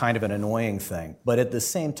 which is kind of an annoying thing. But at the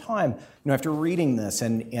same time, after reading this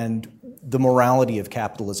and the morality of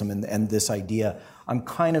capitalism and this idea, I'm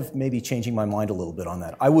kind of maybe changing my mind a little bit on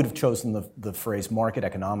that. I would have chosen the phrase market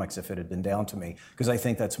economics if it had been down to me, because I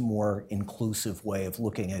think that's a more inclusive way of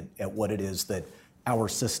looking at what it is that our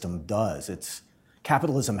system does.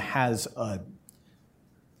 Capitalism has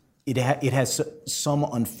it has some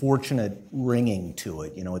unfortunate ringing to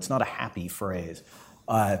it. It's not a happy phrase.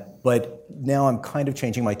 But now I'm kind of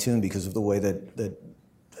changing my tune because of the way that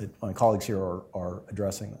my colleagues here are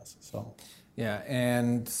addressing this. So, yeah,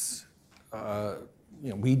 and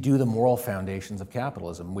we do the moral foundations of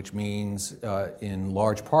capitalism, which means, in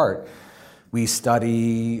large part, we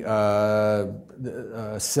study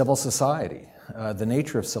civil society. The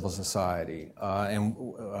nature of civil society.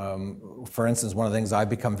 For instance, one of the things I've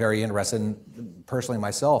become very interested in personally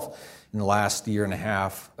myself in the last year and a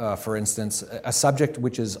half, for instance, a subject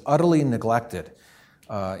which is utterly neglected,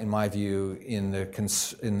 in my view,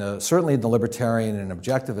 certainly in the libertarian and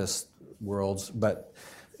objectivist worlds, but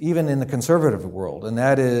even in the conservative world, and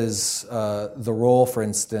that is the role, for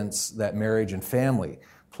instance, that marriage and family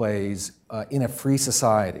plays in a free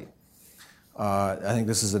society. I think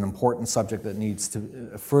this is an important subject that needs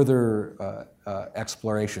to further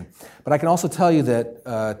exploration. But I can also tell you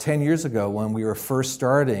that 10 years ago, when we were first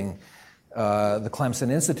starting the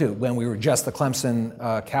Clemson Institute, when we were just the Clemson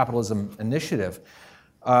Capitalism Initiative,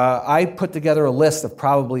 I put together a list of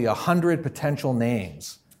probably 100 potential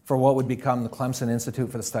names for what would become the Clemson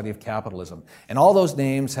Institute for the Study of Capitalism. And all those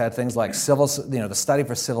names had things like the study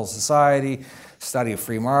for civil society, study of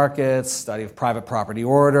free markets, study of private property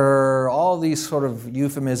order, all these sort of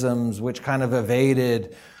euphemisms which kind of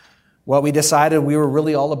evaded what we decided we were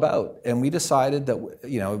really all about. And we decided that,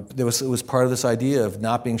 it was part of this idea of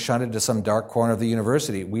not being shunted to some dark corner of the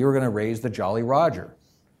university. We were going to raise the Jolly Roger,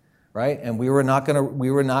 right? And we were not going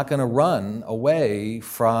to run away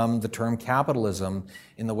from the term capitalism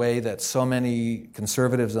in the way that so many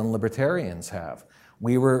conservatives and libertarians have.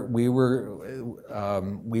 We were going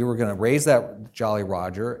to raise that Jolly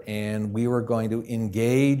Roger, and we were going to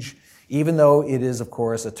engage, even though it is, of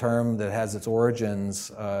course, a term that has its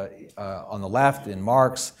origins on the left in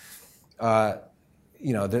Marx. There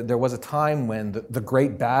was a time when the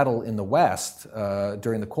great battle in the West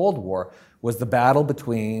during the Cold War was the battle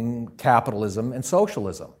between capitalism and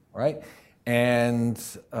socialism, right?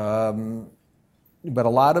 But a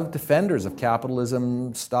lot of defenders of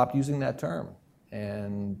capitalism stopped using that term.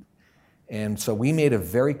 And so we made a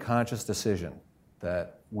very conscious decision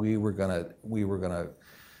that we were gonna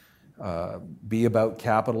be about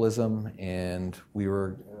capitalism, and we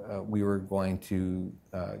were going to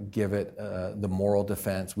give it the moral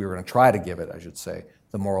defense. We were going to try to give it, I should say,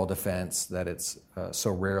 the moral defense that it's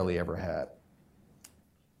so rarely ever had.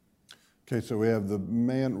 Okay, so we have the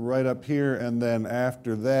man right up here, and then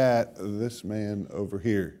after that, this man over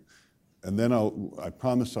here. And then I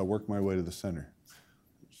promise I'll work my way to the center.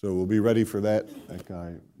 So we'll be ready for that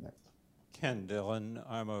guy next. Ken Dillon.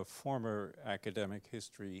 I'm a former academic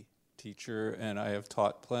history teacher, and I have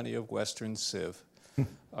taught plenty of Western Civ.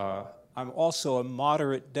 I'm also a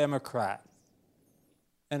moderate Democrat.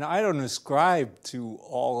 And I don't ascribe to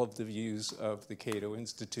all of the views of the Cato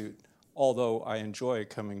Institute, although I enjoy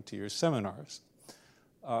coming to your seminars.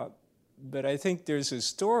 But I think there's a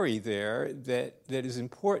story there that is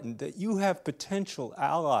important, that you have potential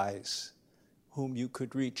allies whom you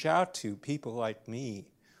could reach out to, people like me,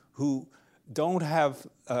 who don't have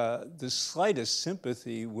the slightest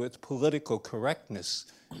sympathy with political correctness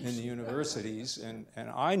in the universities. And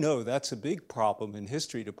I know that's a big problem in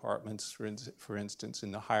history departments, for instance,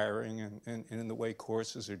 in the hiring and in the way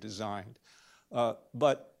courses are designed.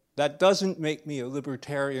 But that doesn't make me a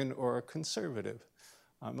libertarian or a conservative.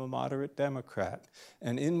 I'm a moderate Democrat.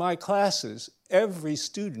 And in my classes, every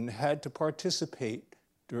student had to participate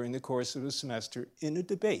during the course of a semester in a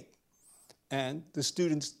debate. And the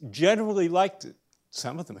students generally liked it.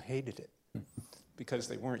 Some of them hated it because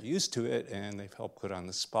they weren't used to it and they felt put on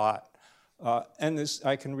the spot. And this,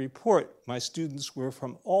 I can report, my students were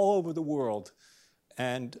from all over the world.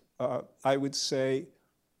 And I would say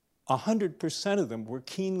 100% of them were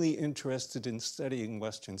keenly interested in studying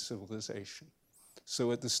Western civilization.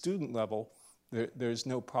 So at the student level, there's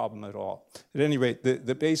no problem at all. At any rate,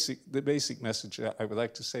 the basic message that I would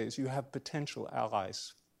like to say is you have potential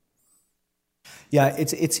allies. Yeah,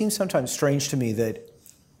 it seems sometimes strange to me that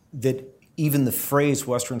even the phrase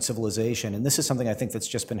Western civilization, and this is something I think that's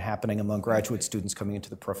just been happening among graduate students coming into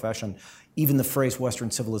the profession, even the phrase Western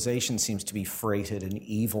civilization seems to be freighted and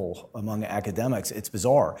evil among academics. It's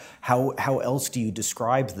bizarre. How else do you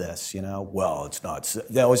describe this? You know, well, it's not.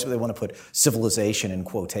 They want to put civilization in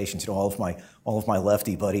quotations. You know, all of my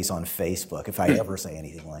lefty buddies on Facebook, if I ever say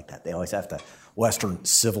anything like that, they always have to Western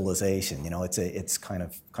civilization. You know, it's kind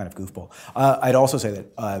of goofball. I'd also say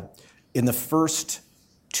that in the first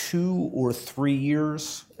 2 or 3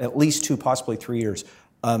 years, at least 2, possibly 3 years,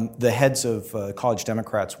 the heads of college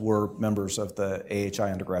Democrats were members of the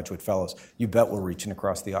AHI undergraduate fellows. You bet we're reaching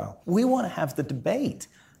across the aisle. We want to have the debate.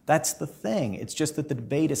 That's the thing. It's just that the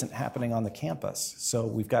debate isn't happening on the campus. So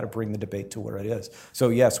we've got to bring the debate to where it is. So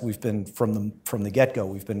yes, we've been, from the get-go,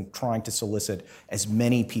 we've been trying to solicit as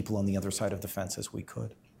many people on the other side of the fence as we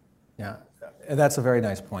could. Yeah, that's a very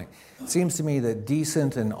nice point. It seems to me that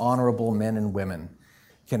decent and honorable men and women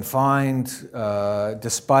can find,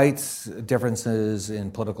 despite differences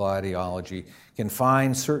in political ideology, can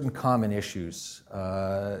find certain common issues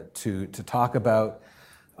to talk about,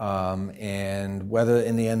 and whether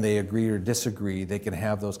in the end they agree or disagree, they can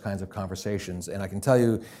have those kinds of conversations. And I can tell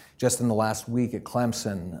you, just in the last week at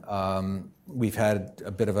Clemson, we've had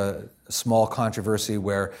a bit of a small controversy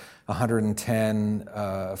where 110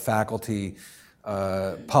 faculty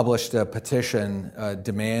published a petition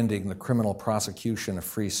demanding the criminal prosecution of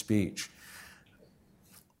free speech,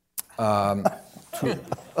 to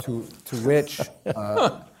which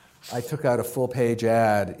I took out a full-page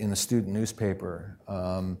ad in the student newspaper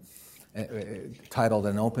titled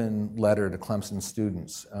 "An Open Letter to Clemson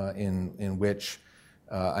Students," in which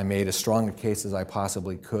I made as strong a case as I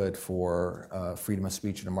possibly could for freedom of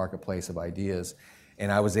speech in a marketplace of ideas.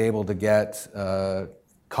 And I was able to get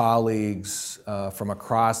colleagues from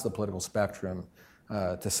across the political spectrum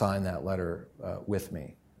to sign that letter with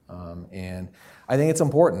me. And I think it's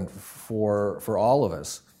important for all of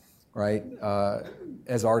us, right,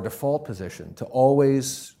 as our default position, to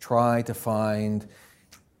always try to find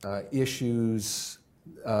issues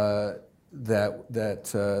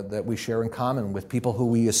that we share in common with people who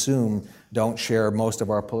we assume don't share most of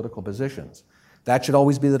our political positions. That should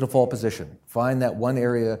always be the default position. Find that one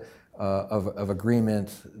area of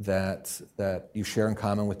agreement that you share in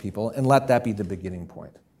common with people, and let that be the beginning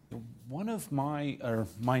point. One of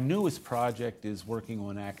my newest project is working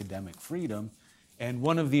on academic freedom, and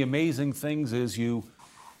one of the amazing things is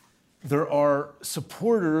there are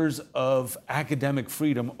supporters of academic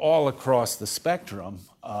freedom all across the spectrum,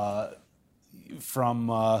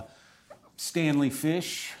 from Stanley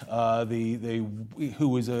Fish, who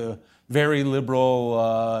was a very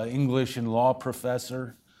liberal English and law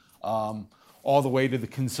professor, all the way to the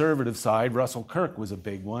conservative side. Russell Kirk was a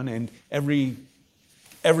big one, and every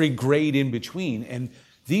grade in between. And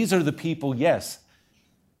these are the people, yes,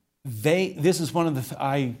 this is one of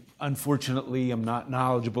I unfortunately am not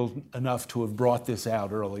knowledgeable enough to have brought this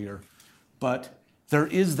out earlier, but there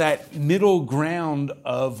is that middle ground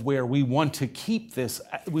of where we want to keep this,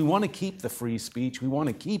 we want to keep the free speech, we want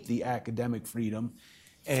to keep the academic freedom.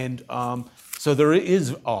 And so there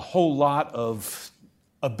is a whole lot of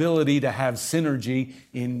ability to have synergy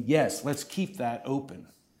in, yes, let's keep that open.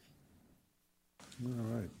 All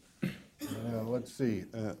right. Let's see.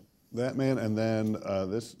 That man, and then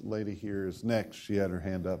this lady here is next. She had her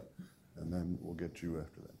hand up, and then we'll get you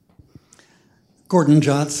after that. Gordon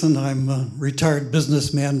Johnson. I'm a retired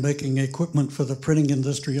businessman making equipment for the printing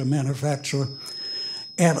industry, a manufacturer.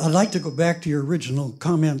 And I'd like to go back to your original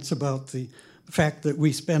comments about the fact that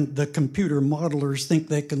the computer modelers think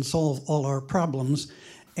they can solve all our problems.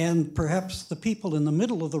 And perhaps the people in the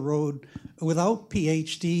middle of the road without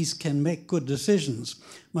PhDs can make good decisions.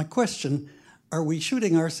 My question, are we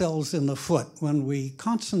shooting ourselves in the foot when we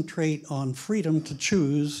concentrate on freedom to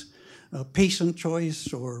choose, patient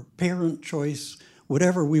choice or parent choice,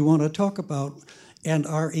 whatever we want to talk about, and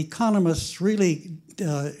are economists really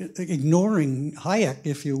ignoring Hayek,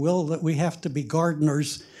 if you will, that we have to be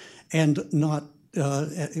gardeners and not,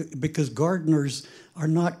 because gardeners are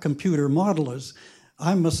not computer modelers.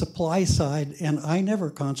 I'm a supply side, and I never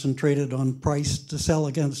concentrated on price to sell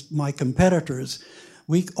against my competitors.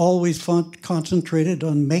 We always concentrated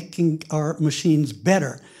on making our machines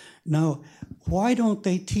better. Now, why don't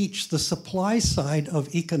they teach the supply side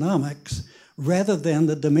of economics rather than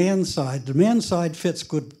the demand side? Demand side fits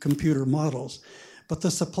good computer models, but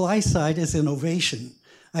the supply side is innovation.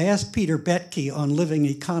 I asked Peter Boettke on Living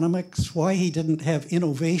Economics why he didn't have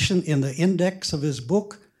innovation in the index of his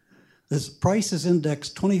book. This price is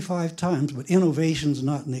indexed 25 times, but innovation's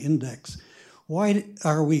not in the index. Why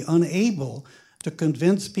are we unable to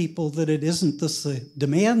convince people that it isn't the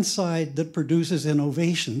demand side that produces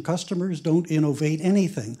innovation? Customers don't innovate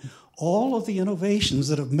anything. All of the innovations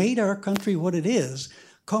that have made our country what it is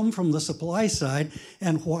come from the supply side,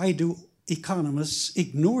 and why do economists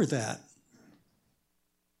ignore that?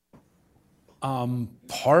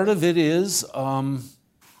 Part of it is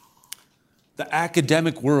the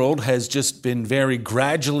academic world has just been very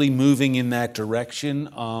gradually moving in that direction.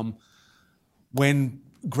 When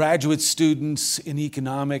graduate students in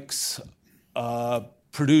economics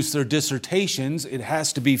produce their dissertations, it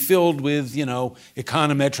has to be filled with,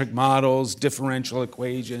 econometric models, differential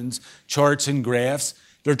equations, charts and graphs.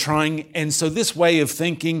 They're trying, and so this way of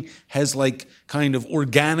thinking has kind of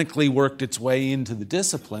organically worked its way into the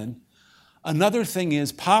discipline. Another thing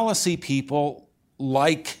is policy people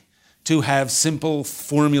like to have simple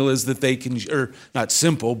formulas that they can, or not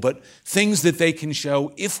simple, but things that they can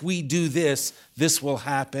show, if we do this, this will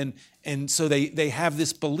happen. And so they have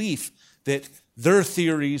this belief that their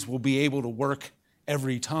theories will be able to work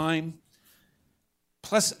every time.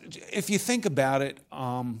 Plus, if you think about it,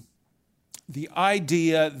 the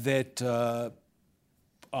idea that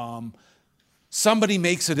somebody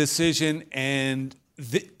makes a decision and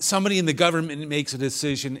somebody in the government makes a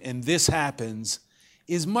decision and this happens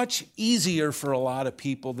is much easier for a lot of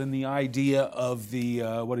people than the idea of the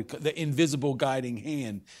invisible guiding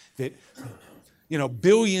hand, that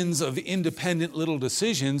billions of independent little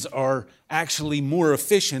decisions are actually more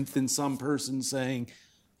efficient than some person saying,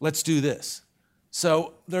 let's do this.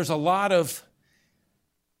 So there's a lot of,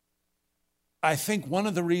 I think one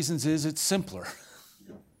of the reasons is it's simpler,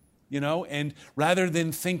 and rather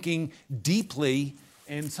than thinking deeply,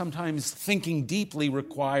 and sometimes thinking deeply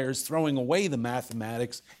requires throwing away the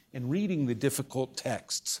mathematics and reading the difficult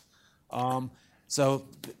texts. So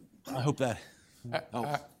I hope that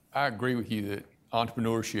helps. I agree with you that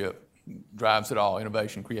entrepreneurship drives it all.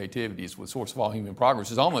 Innovation, creativity is the source of all human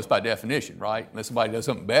progress. Is almost by definition, right? Unless somebody does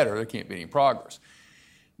something better, there can't be any progress.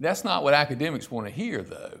 That's not what academics want to hear,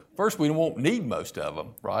 though. First, we won't need most of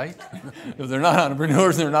them, right? If they're not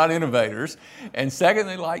entrepreneurs, they're not innovators. And second,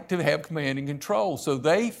 they like to have command and control. So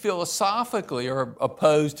they philosophically are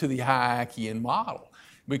opposed to the Hayekian model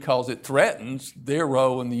because it threatens their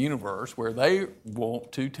role in the universe, where they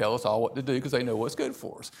want to tell us all what to do because they know what's good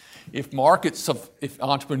for us. If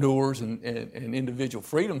entrepreneurs and individual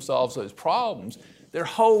freedom solves those problems, their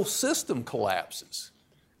whole system collapses.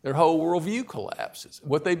 Their whole worldview collapses.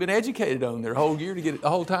 What they've been educated on their whole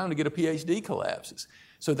time to get a PhD collapses.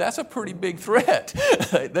 So that's a pretty big threat.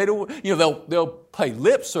 They don't, they'll pay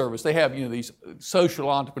lip service. They have, these social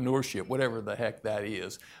entrepreneurship, whatever the heck that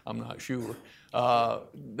is. I'm not sure.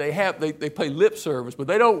 They pay lip service, but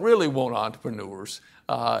they don't really want entrepreneurs.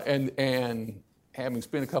 And having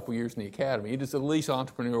spent a couple years in the academy, it is the least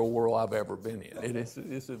entrepreneurial world I've ever been in. It's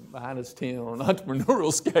a -10 on an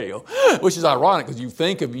entrepreneurial scale, which is ironic because you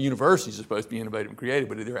think of universities as supposed to be innovative and creative,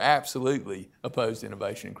 but they're absolutely opposed to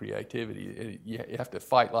innovation and creativity. You have to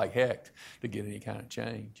fight like heck to get any kind of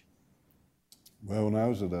change. Well, when I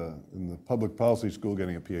was in the public policy school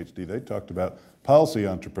getting a PhD, they talked about policy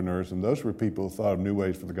entrepreneurs, and those were people who thought of new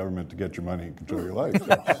ways for the government to get your money and control your life.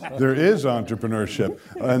 So there is entrepreneurship.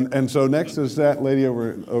 And so next is that lady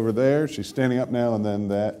over there. She's standing up now, and then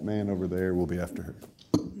that man over there will be after her.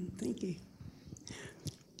 Thank you.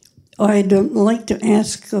 I'd like to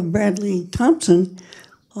ask Bradley Thompson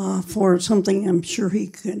for something I'm sure he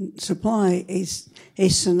can supply, a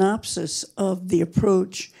synopsis of the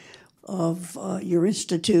approach of your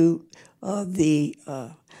institute, the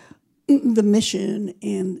mission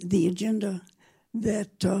and the agenda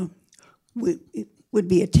that would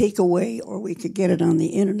be a takeaway, or we could get it on the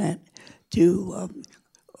internet to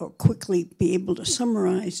quickly be able to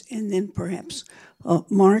summarize and then perhaps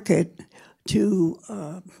market to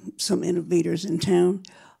some innovators in town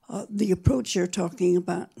the approach you're talking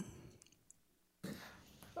about.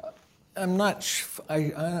 I'm not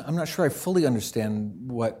sure I fully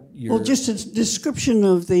understand what you're... Well, just a description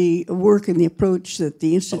of the work and the approach that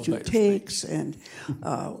the Institute takes, and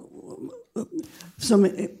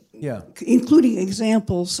including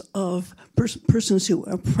examples of persons who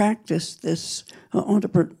have practiced this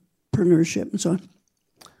entrepreneurship and so on.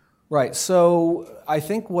 Right. So I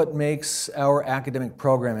think what makes our academic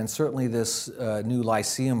program, and certainly this new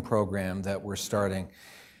Lyceum program that we're starting,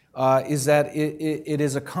 is that it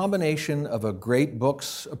is a combination of a great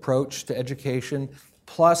books approach to education,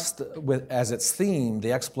 plus, as its theme,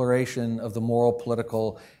 the exploration of the moral,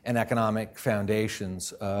 political, and economic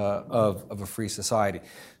foundations of a free society.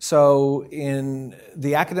 So in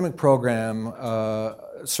the academic program,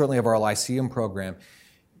 certainly of our Lyceum program,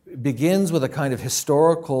 begins with a kind of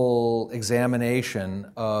historical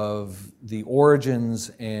examination of the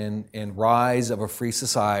origins and rise of a free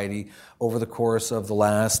society over the course of the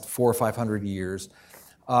last 400 or 500 years.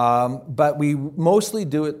 But we mostly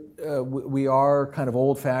do it, we are kind of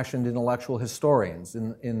old-fashioned intellectual historians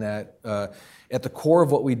in that at the core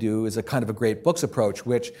of what we do is a kind of a great books approach,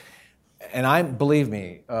 which, and believe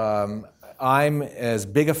me, I'm as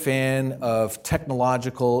big a fan of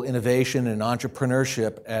technological innovation and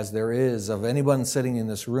entrepreneurship as there is of anyone sitting in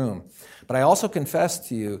this room. But I also confess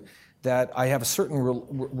to you that I have a certain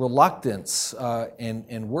reluctance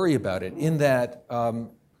and worry about it, in that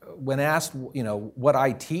when asked, what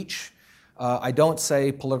I teach, I don't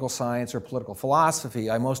say political science or political philosophy.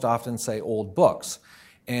 I most often say old books.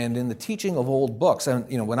 And in the teaching of old books,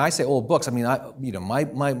 and when I say old books, I mean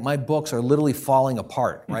my books are literally falling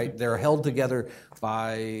apart, right? They're held together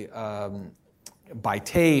by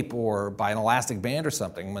tape or by an elastic band or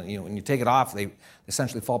something. When you take it off, they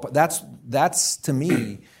essentially fall apart. That's to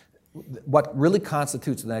me what really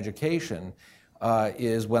constitutes an education.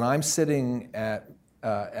 Is when I'm sitting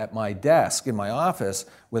at my desk in my office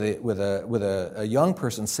with a young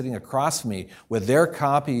person sitting across from me with their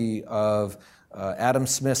copy of Adam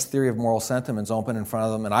Smith's Theory of Moral Sentiments open in front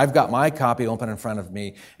of them, and I've got my copy open in front of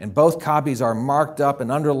me, and both copies are marked up and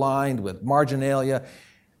underlined with marginalia.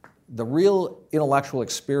 The real intellectual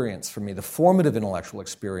experience for me, the formative intellectual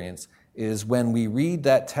experience, is when we read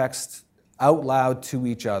that text out loud to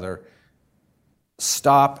each other,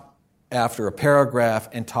 stop after a paragraph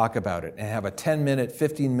and talk about it, and have a 10-minute,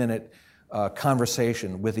 15-minute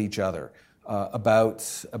conversation with each other about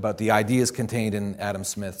the ideas contained in Adam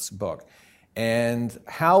Smith's book. And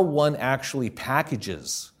how one actually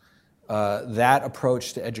packages that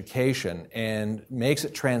approach to education and makes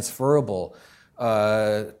it transferable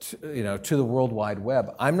to the World Wide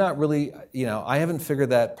Web. I'm not really, I haven't figured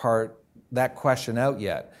that question out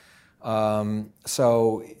yet.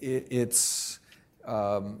 So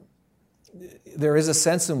there is a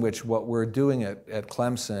sense in which what we're doing at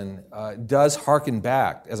Clemson does harken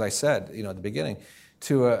back, as I said, at the beginning,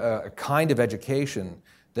 to a kind of education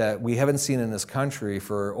that we haven't seen in this country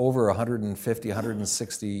for over 150,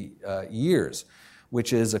 160 years,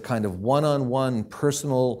 which is a kind of one-on-one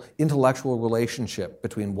personal intellectual relationship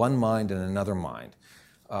between one mind and another mind.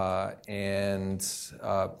 And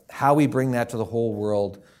how we bring that to the whole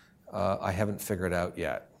world, I haven't figured out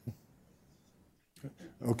yet.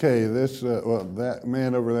 Okay, that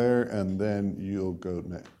man over there, and then you'll go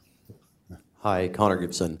next. Hi, Connor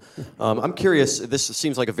Gibson. I'm curious, this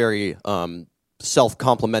seems like a very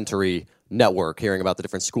self-complementary network, hearing about the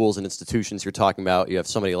different schools and institutions you're talking about. You have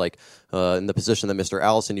somebody like in the position that Mr.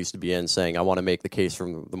 Allison used to be in saying, I want to make the case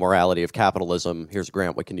from the morality of capitalism. Here's a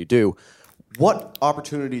grant, what can you do? what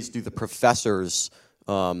opportunities do the professors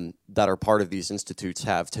that are part of these institutes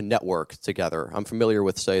have to network together? I'm familiar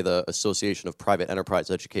with, say, the Association of Private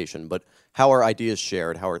Enterprise Education, but how are ideas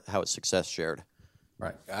shared? How is success shared?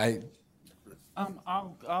 Right.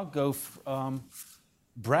 I'll go.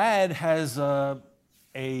 Brad has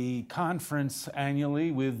a conference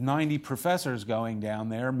annually with 90 professors going down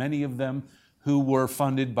there, many of them who were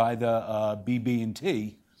funded by the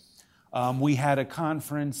BB&T. We had a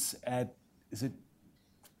conference at, is it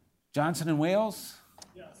Johnson & Wales?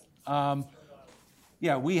 Yes.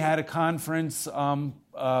 Yeah, we had a conference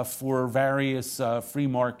for various free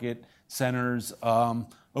market centers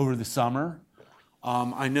over the summer.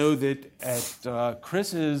 I know that at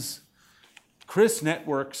Chris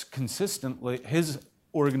networks consistently, his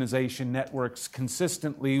organization networks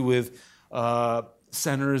consistently with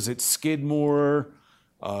centers at Skidmore,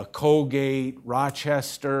 Colgate,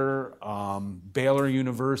 Rochester, Baylor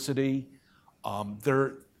University.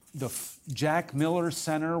 The Jack Miller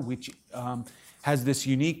Center, which has this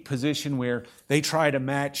unique position where they try to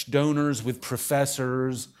match donors with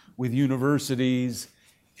professors, with universities,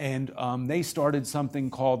 and they started something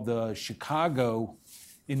called the Chicago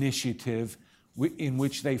Initiative, in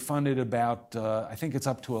which they funded about, I think it's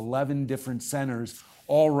up to 11 different centers,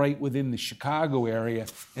 all right within the Chicago area.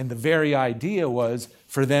 And the very idea was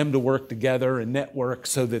for them to work together and network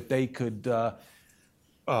so that they could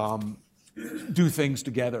do things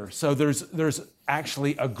together. So there's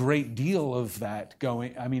actually a great deal of that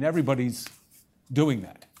going. I mean, everybody's doing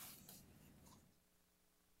that.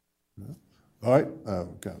 All right,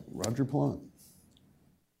 we've got Roger Pilon.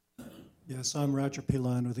 Yes, I'm Roger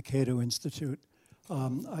Pilon with the Cato Institute.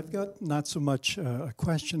 I've got not so much a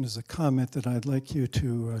question as a comment that I'd like you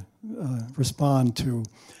to respond to.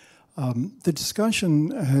 The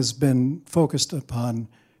discussion has been focused upon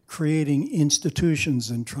creating institutions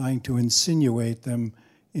and trying to insinuate them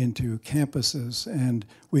into campuses. And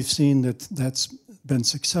we've seen that that's been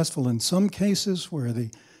successful in some cases where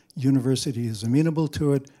the university is amenable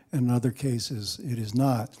to it, and in other cases it is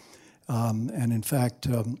not. And in fact,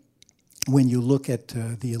 when you look at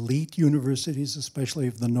the elite universities, especially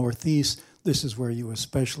of the Northeast, this is where you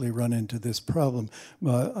especially run into this problem.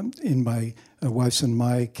 In my wife's and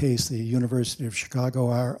my case, the University of Chicago,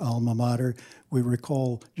 our alma mater, we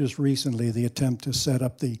recall just recently the attempt to set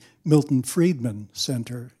up the Milton Friedman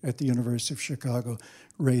Center at the University of Chicago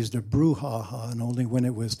raised a brouhaha, and only when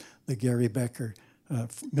it was the Gary Becker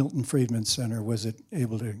Milton Friedman Center was it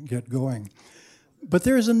able to get going. But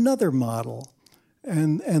there's another model,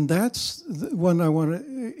 and that's the one I want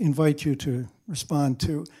to invite you to respond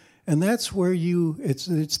to. And that's where it's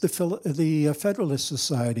the Federalist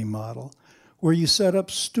Society model, where you set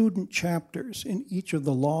up student chapters in each of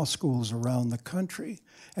the law schools around the country.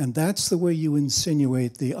 And that's the way you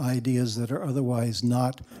insinuate the ideas that are otherwise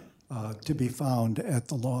not to be found at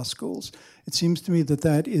the law schools. It seems to me that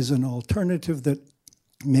that is an alternative that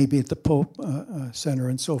maybe at the Pope Center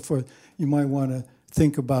and so forth, you might want to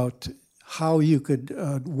think about how you could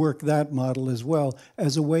work that model as well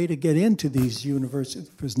as a way to get into these universities,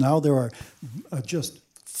 because now there are just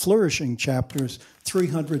flourishing chapters,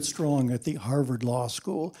 300 strong at the Harvard Law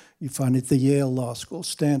School. You find it at the Yale Law School,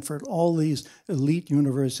 Stanford. All these elite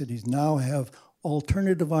universities now have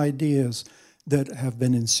alternative ideas that have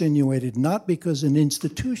been insinuated, not because an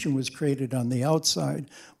institution was created on the outside,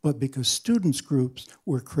 but because students' groups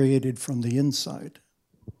were created from the inside.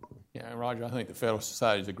 Yeah, Roger, I think the Federalist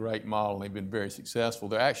Society is a great model, and they've been very successful.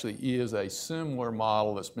 There actually is a similar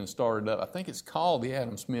model that's been started up. I think it's called the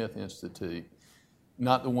Adam Smith Institute,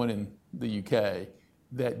 not the one in the UK,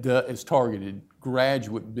 that is targeted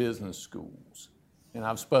graduate business schools. And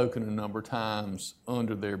I've spoken a number of times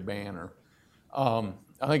under their banner.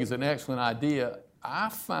 I think it's an excellent idea. I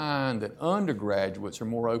find that undergraduates are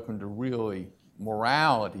more open to really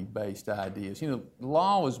morality-based ideas. You know,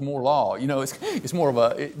 law is more law. You know, it's more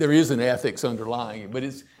of there is an ethics underlying it, but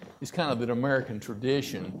it's kind of an American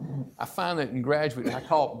tradition. I find that in I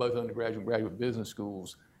taught both undergraduate and graduate business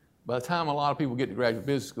schools. By the time a lot of people get to graduate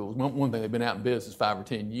business schools, one thing, they've been out in business 5 or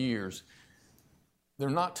 10 years, they're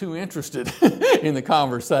not too interested in the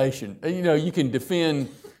conversation. You know, you can defend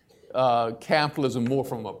capitalism more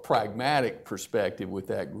from a pragmatic perspective with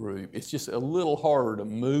that group. It's just a little harder to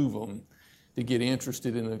move them to get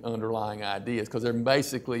interested in the underlying ideas, because they're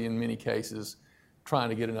basically, in many cases, trying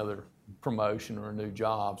to get another promotion or a new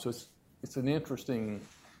job. So it's an interesting.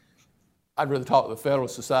 I'd rather talk to the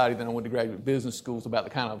Federalist Society than I went to graduate business schools about the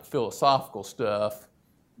kind of philosophical stuff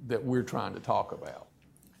that we're trying to talk about.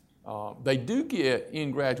 They do get,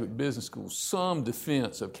 in graduate business schools, some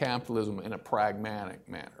defense of capitalism in a pragmatic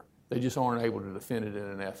manner. They just aren't able to defend it in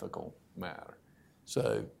an ethical manner.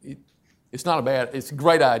 So it's not a bad, it's a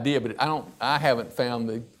great idea, but I haven't found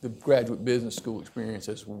the graduate business school experience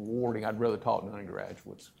as rewarding. I'd rather talk to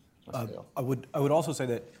undergraduates myself. I would also say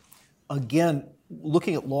that, again,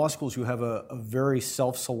 looking at law schools, you have a very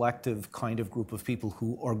self-selective kind of group of people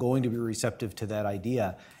who are going to be receptive to that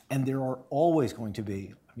idea, and there are always going to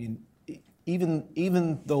be, I mean,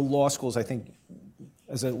 even though law schools, I think,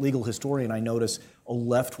 as a legal historian, I notice a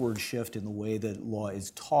leftward shift in the way that law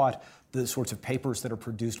is taught, the sorts of papers that are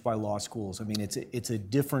produced by law schools. I mean, it's a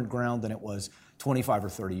different ground than it was 25 or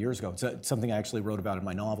 30 years ago. It's something I actually wrote about in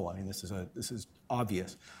my novel. I mean, this is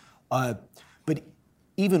obvious. But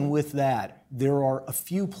even with that, there are a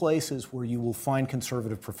few places where you will find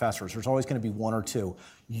conservative professors. There's always going to be one or two.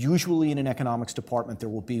 Usually in an economics department, there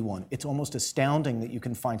will be one. It's almost astounding that you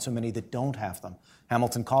can find so many that don't have them.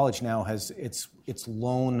 Hamilton College now has its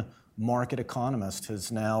lone market economist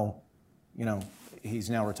has now, he's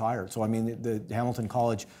now retired. So I mean, the Hamilton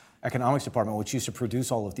College economics department, which used to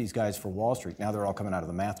produce all of these guys for Wall Street, now they're all coming out of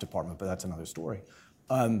the math department, but that's another story.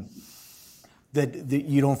 That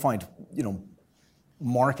you don't find,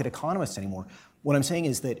 market economists anymore. What I'm saying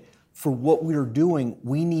is that for what we're doing,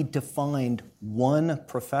 we need to find one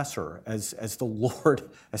professor, as the Lord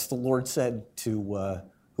said to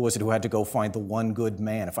who was it who had to go find the one good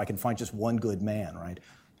man? If I can find just one good man, right?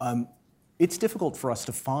 It's difficult for us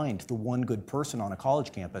to find the one good person on a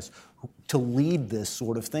college campus to lead this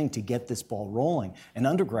sort of thing, to get this ball rolling. And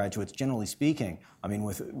undergraduates, generally speaking, I mean,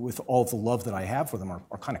 with all the love that I have for them,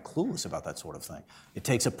 are kind of clueless about that sort of thing. It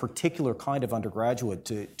takes a particular kind of undergraduate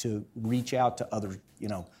to reach out to other,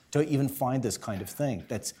 to even find this kind of thing.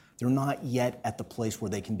 They're not yet at the place where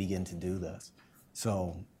they can begin to do this.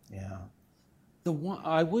 So, yeah.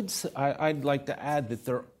 I'd like to add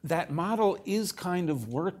that that model is kind of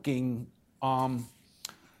working.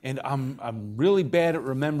 And I'm really bad at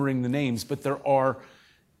remembering the names, but there are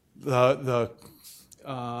there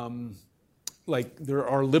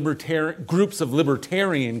are groups of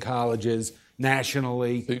libertarian colleges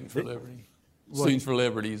nationally. Students for Liberty. Students for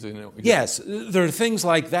Liberties. Yes, there are things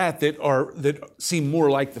like that seem more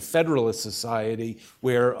like the Federalist Society,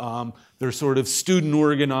 where they're sort of student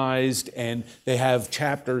organized and they have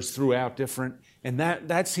chapters throughout different, and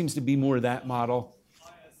that seems to be more that model.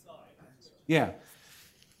 Yeah,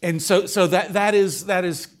 and so that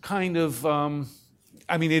is kind of,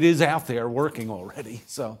 I mean, it is out there working already.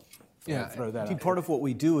 So yeah, throw that out. Part of what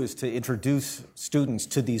we do is to introduce students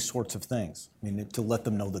to these sorts of things. I mean, to let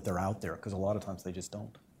them know that they're out there, because a lot of times they just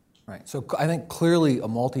don't. Right. So I think clearly a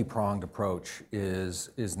multi-pronged approach is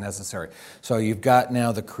necessary. So you've got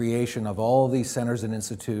now the creation of all of these centers and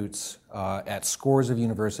institutes at scores of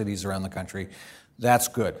universities around the country. That's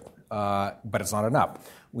good, but it's not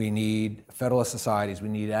enough. We need Federalist societies. We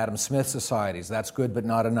need Adam Smith societies. That's good, but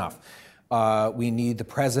not enough. We need the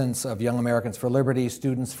presence of Young Americans for Liberty,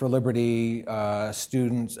 Students for Liberty,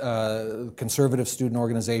 conservative student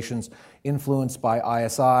organizations influenced by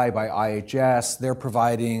ISI, by IHS. They're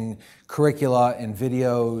providing curricula and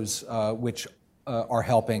videos which are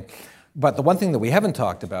helping. But the one thing that we haven't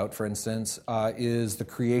talked about, for instance, is the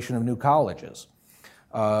creation of new colleges.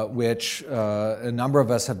 Which a number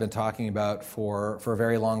of us have been talking about for a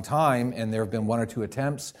very long time, and there have been one or two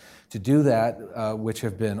attempts to do that, which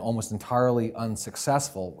have been almost entirely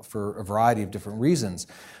unsuccessful for a variety of different reasons.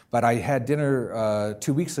 But I had dinner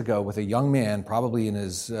 2 weeks ago with a young man, probably in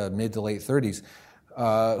his mid to late 30s,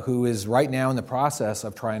 who is right now in the process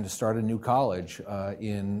of trying to start a new college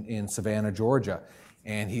in Savannah, Georgia.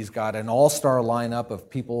 And he's got an all-star lineup of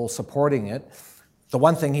people supporting it. The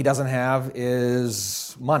one thing he doesn't have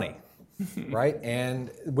is money, right? And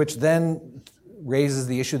which then raises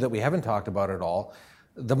the issue that we haven't talked about at all,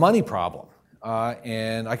 the money problem.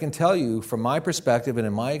 And I can tell you from my perspective and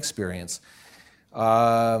in my experience,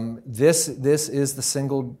 this is the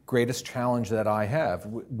single greatest challenge that I have,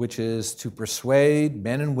 which is to persuade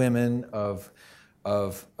men and women of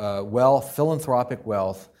wealth, philanthropic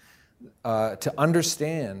wealth, to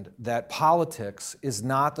understand that politics is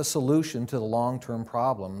not the solution to the long-term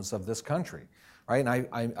problems of this country, right?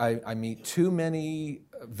 And I meet too many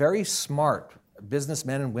very smart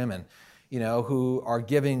businessmen and women, who are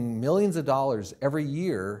giving millions of dollars every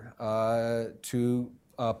year to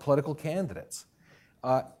political candidates.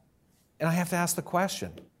 And I have to ask the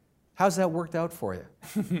question, how's that worked out for you?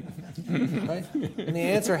 Right? And the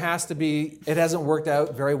answer has to be, it hasn't worked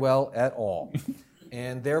out very well at all.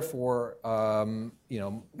 And therefore,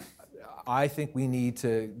 I think we need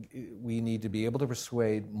to be able to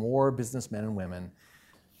persuade more businessmen and women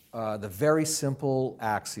the very simple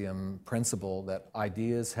principle that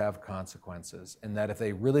ideas have consequences, and that if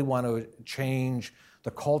they really want to change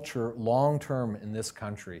the culture long term in this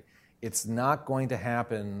country, it's not going to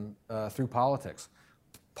happen through politics.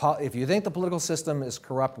 If you think the political system is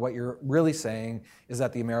corrupt, what you're really saying is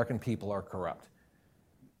that the American people are corrupt.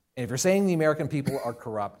 And if you're saying the American people are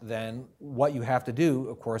corrupt, then what you have to do,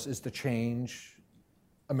 of course, is to change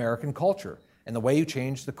American culture. And the way you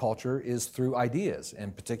change the culture is through ideas,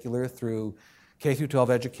 in particular through K-12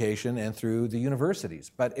 education and through the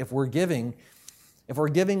universities. But if we're giving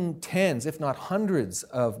tens, if not hundreds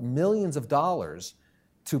of millions of dollars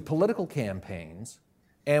to political campaigns,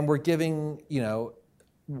 and we're giving,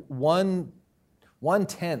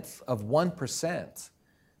 1/10 of 1%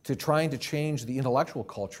 to trying to change the intellectual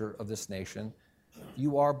culture of this nation,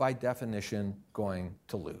 you are by definition going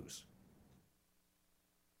to lose.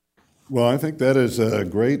 Well, I think that is a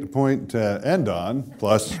great point to end on,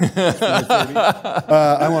 plus 5:30.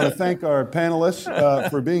 I want to thank our panelists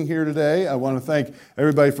for being here today. I want to thank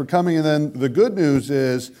everybody for coming. And then the good news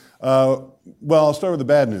is, I'll start with the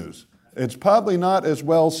bad news. It's probably not as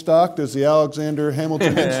well stocked as the Alexander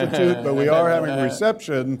Hamilton Institute, but we are having a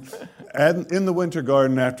reception in the Winter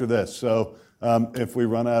Garden after this. So if we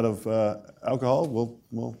run out of alcohol,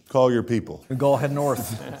 we'll call your people. And go head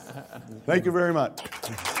north. Thank you very much.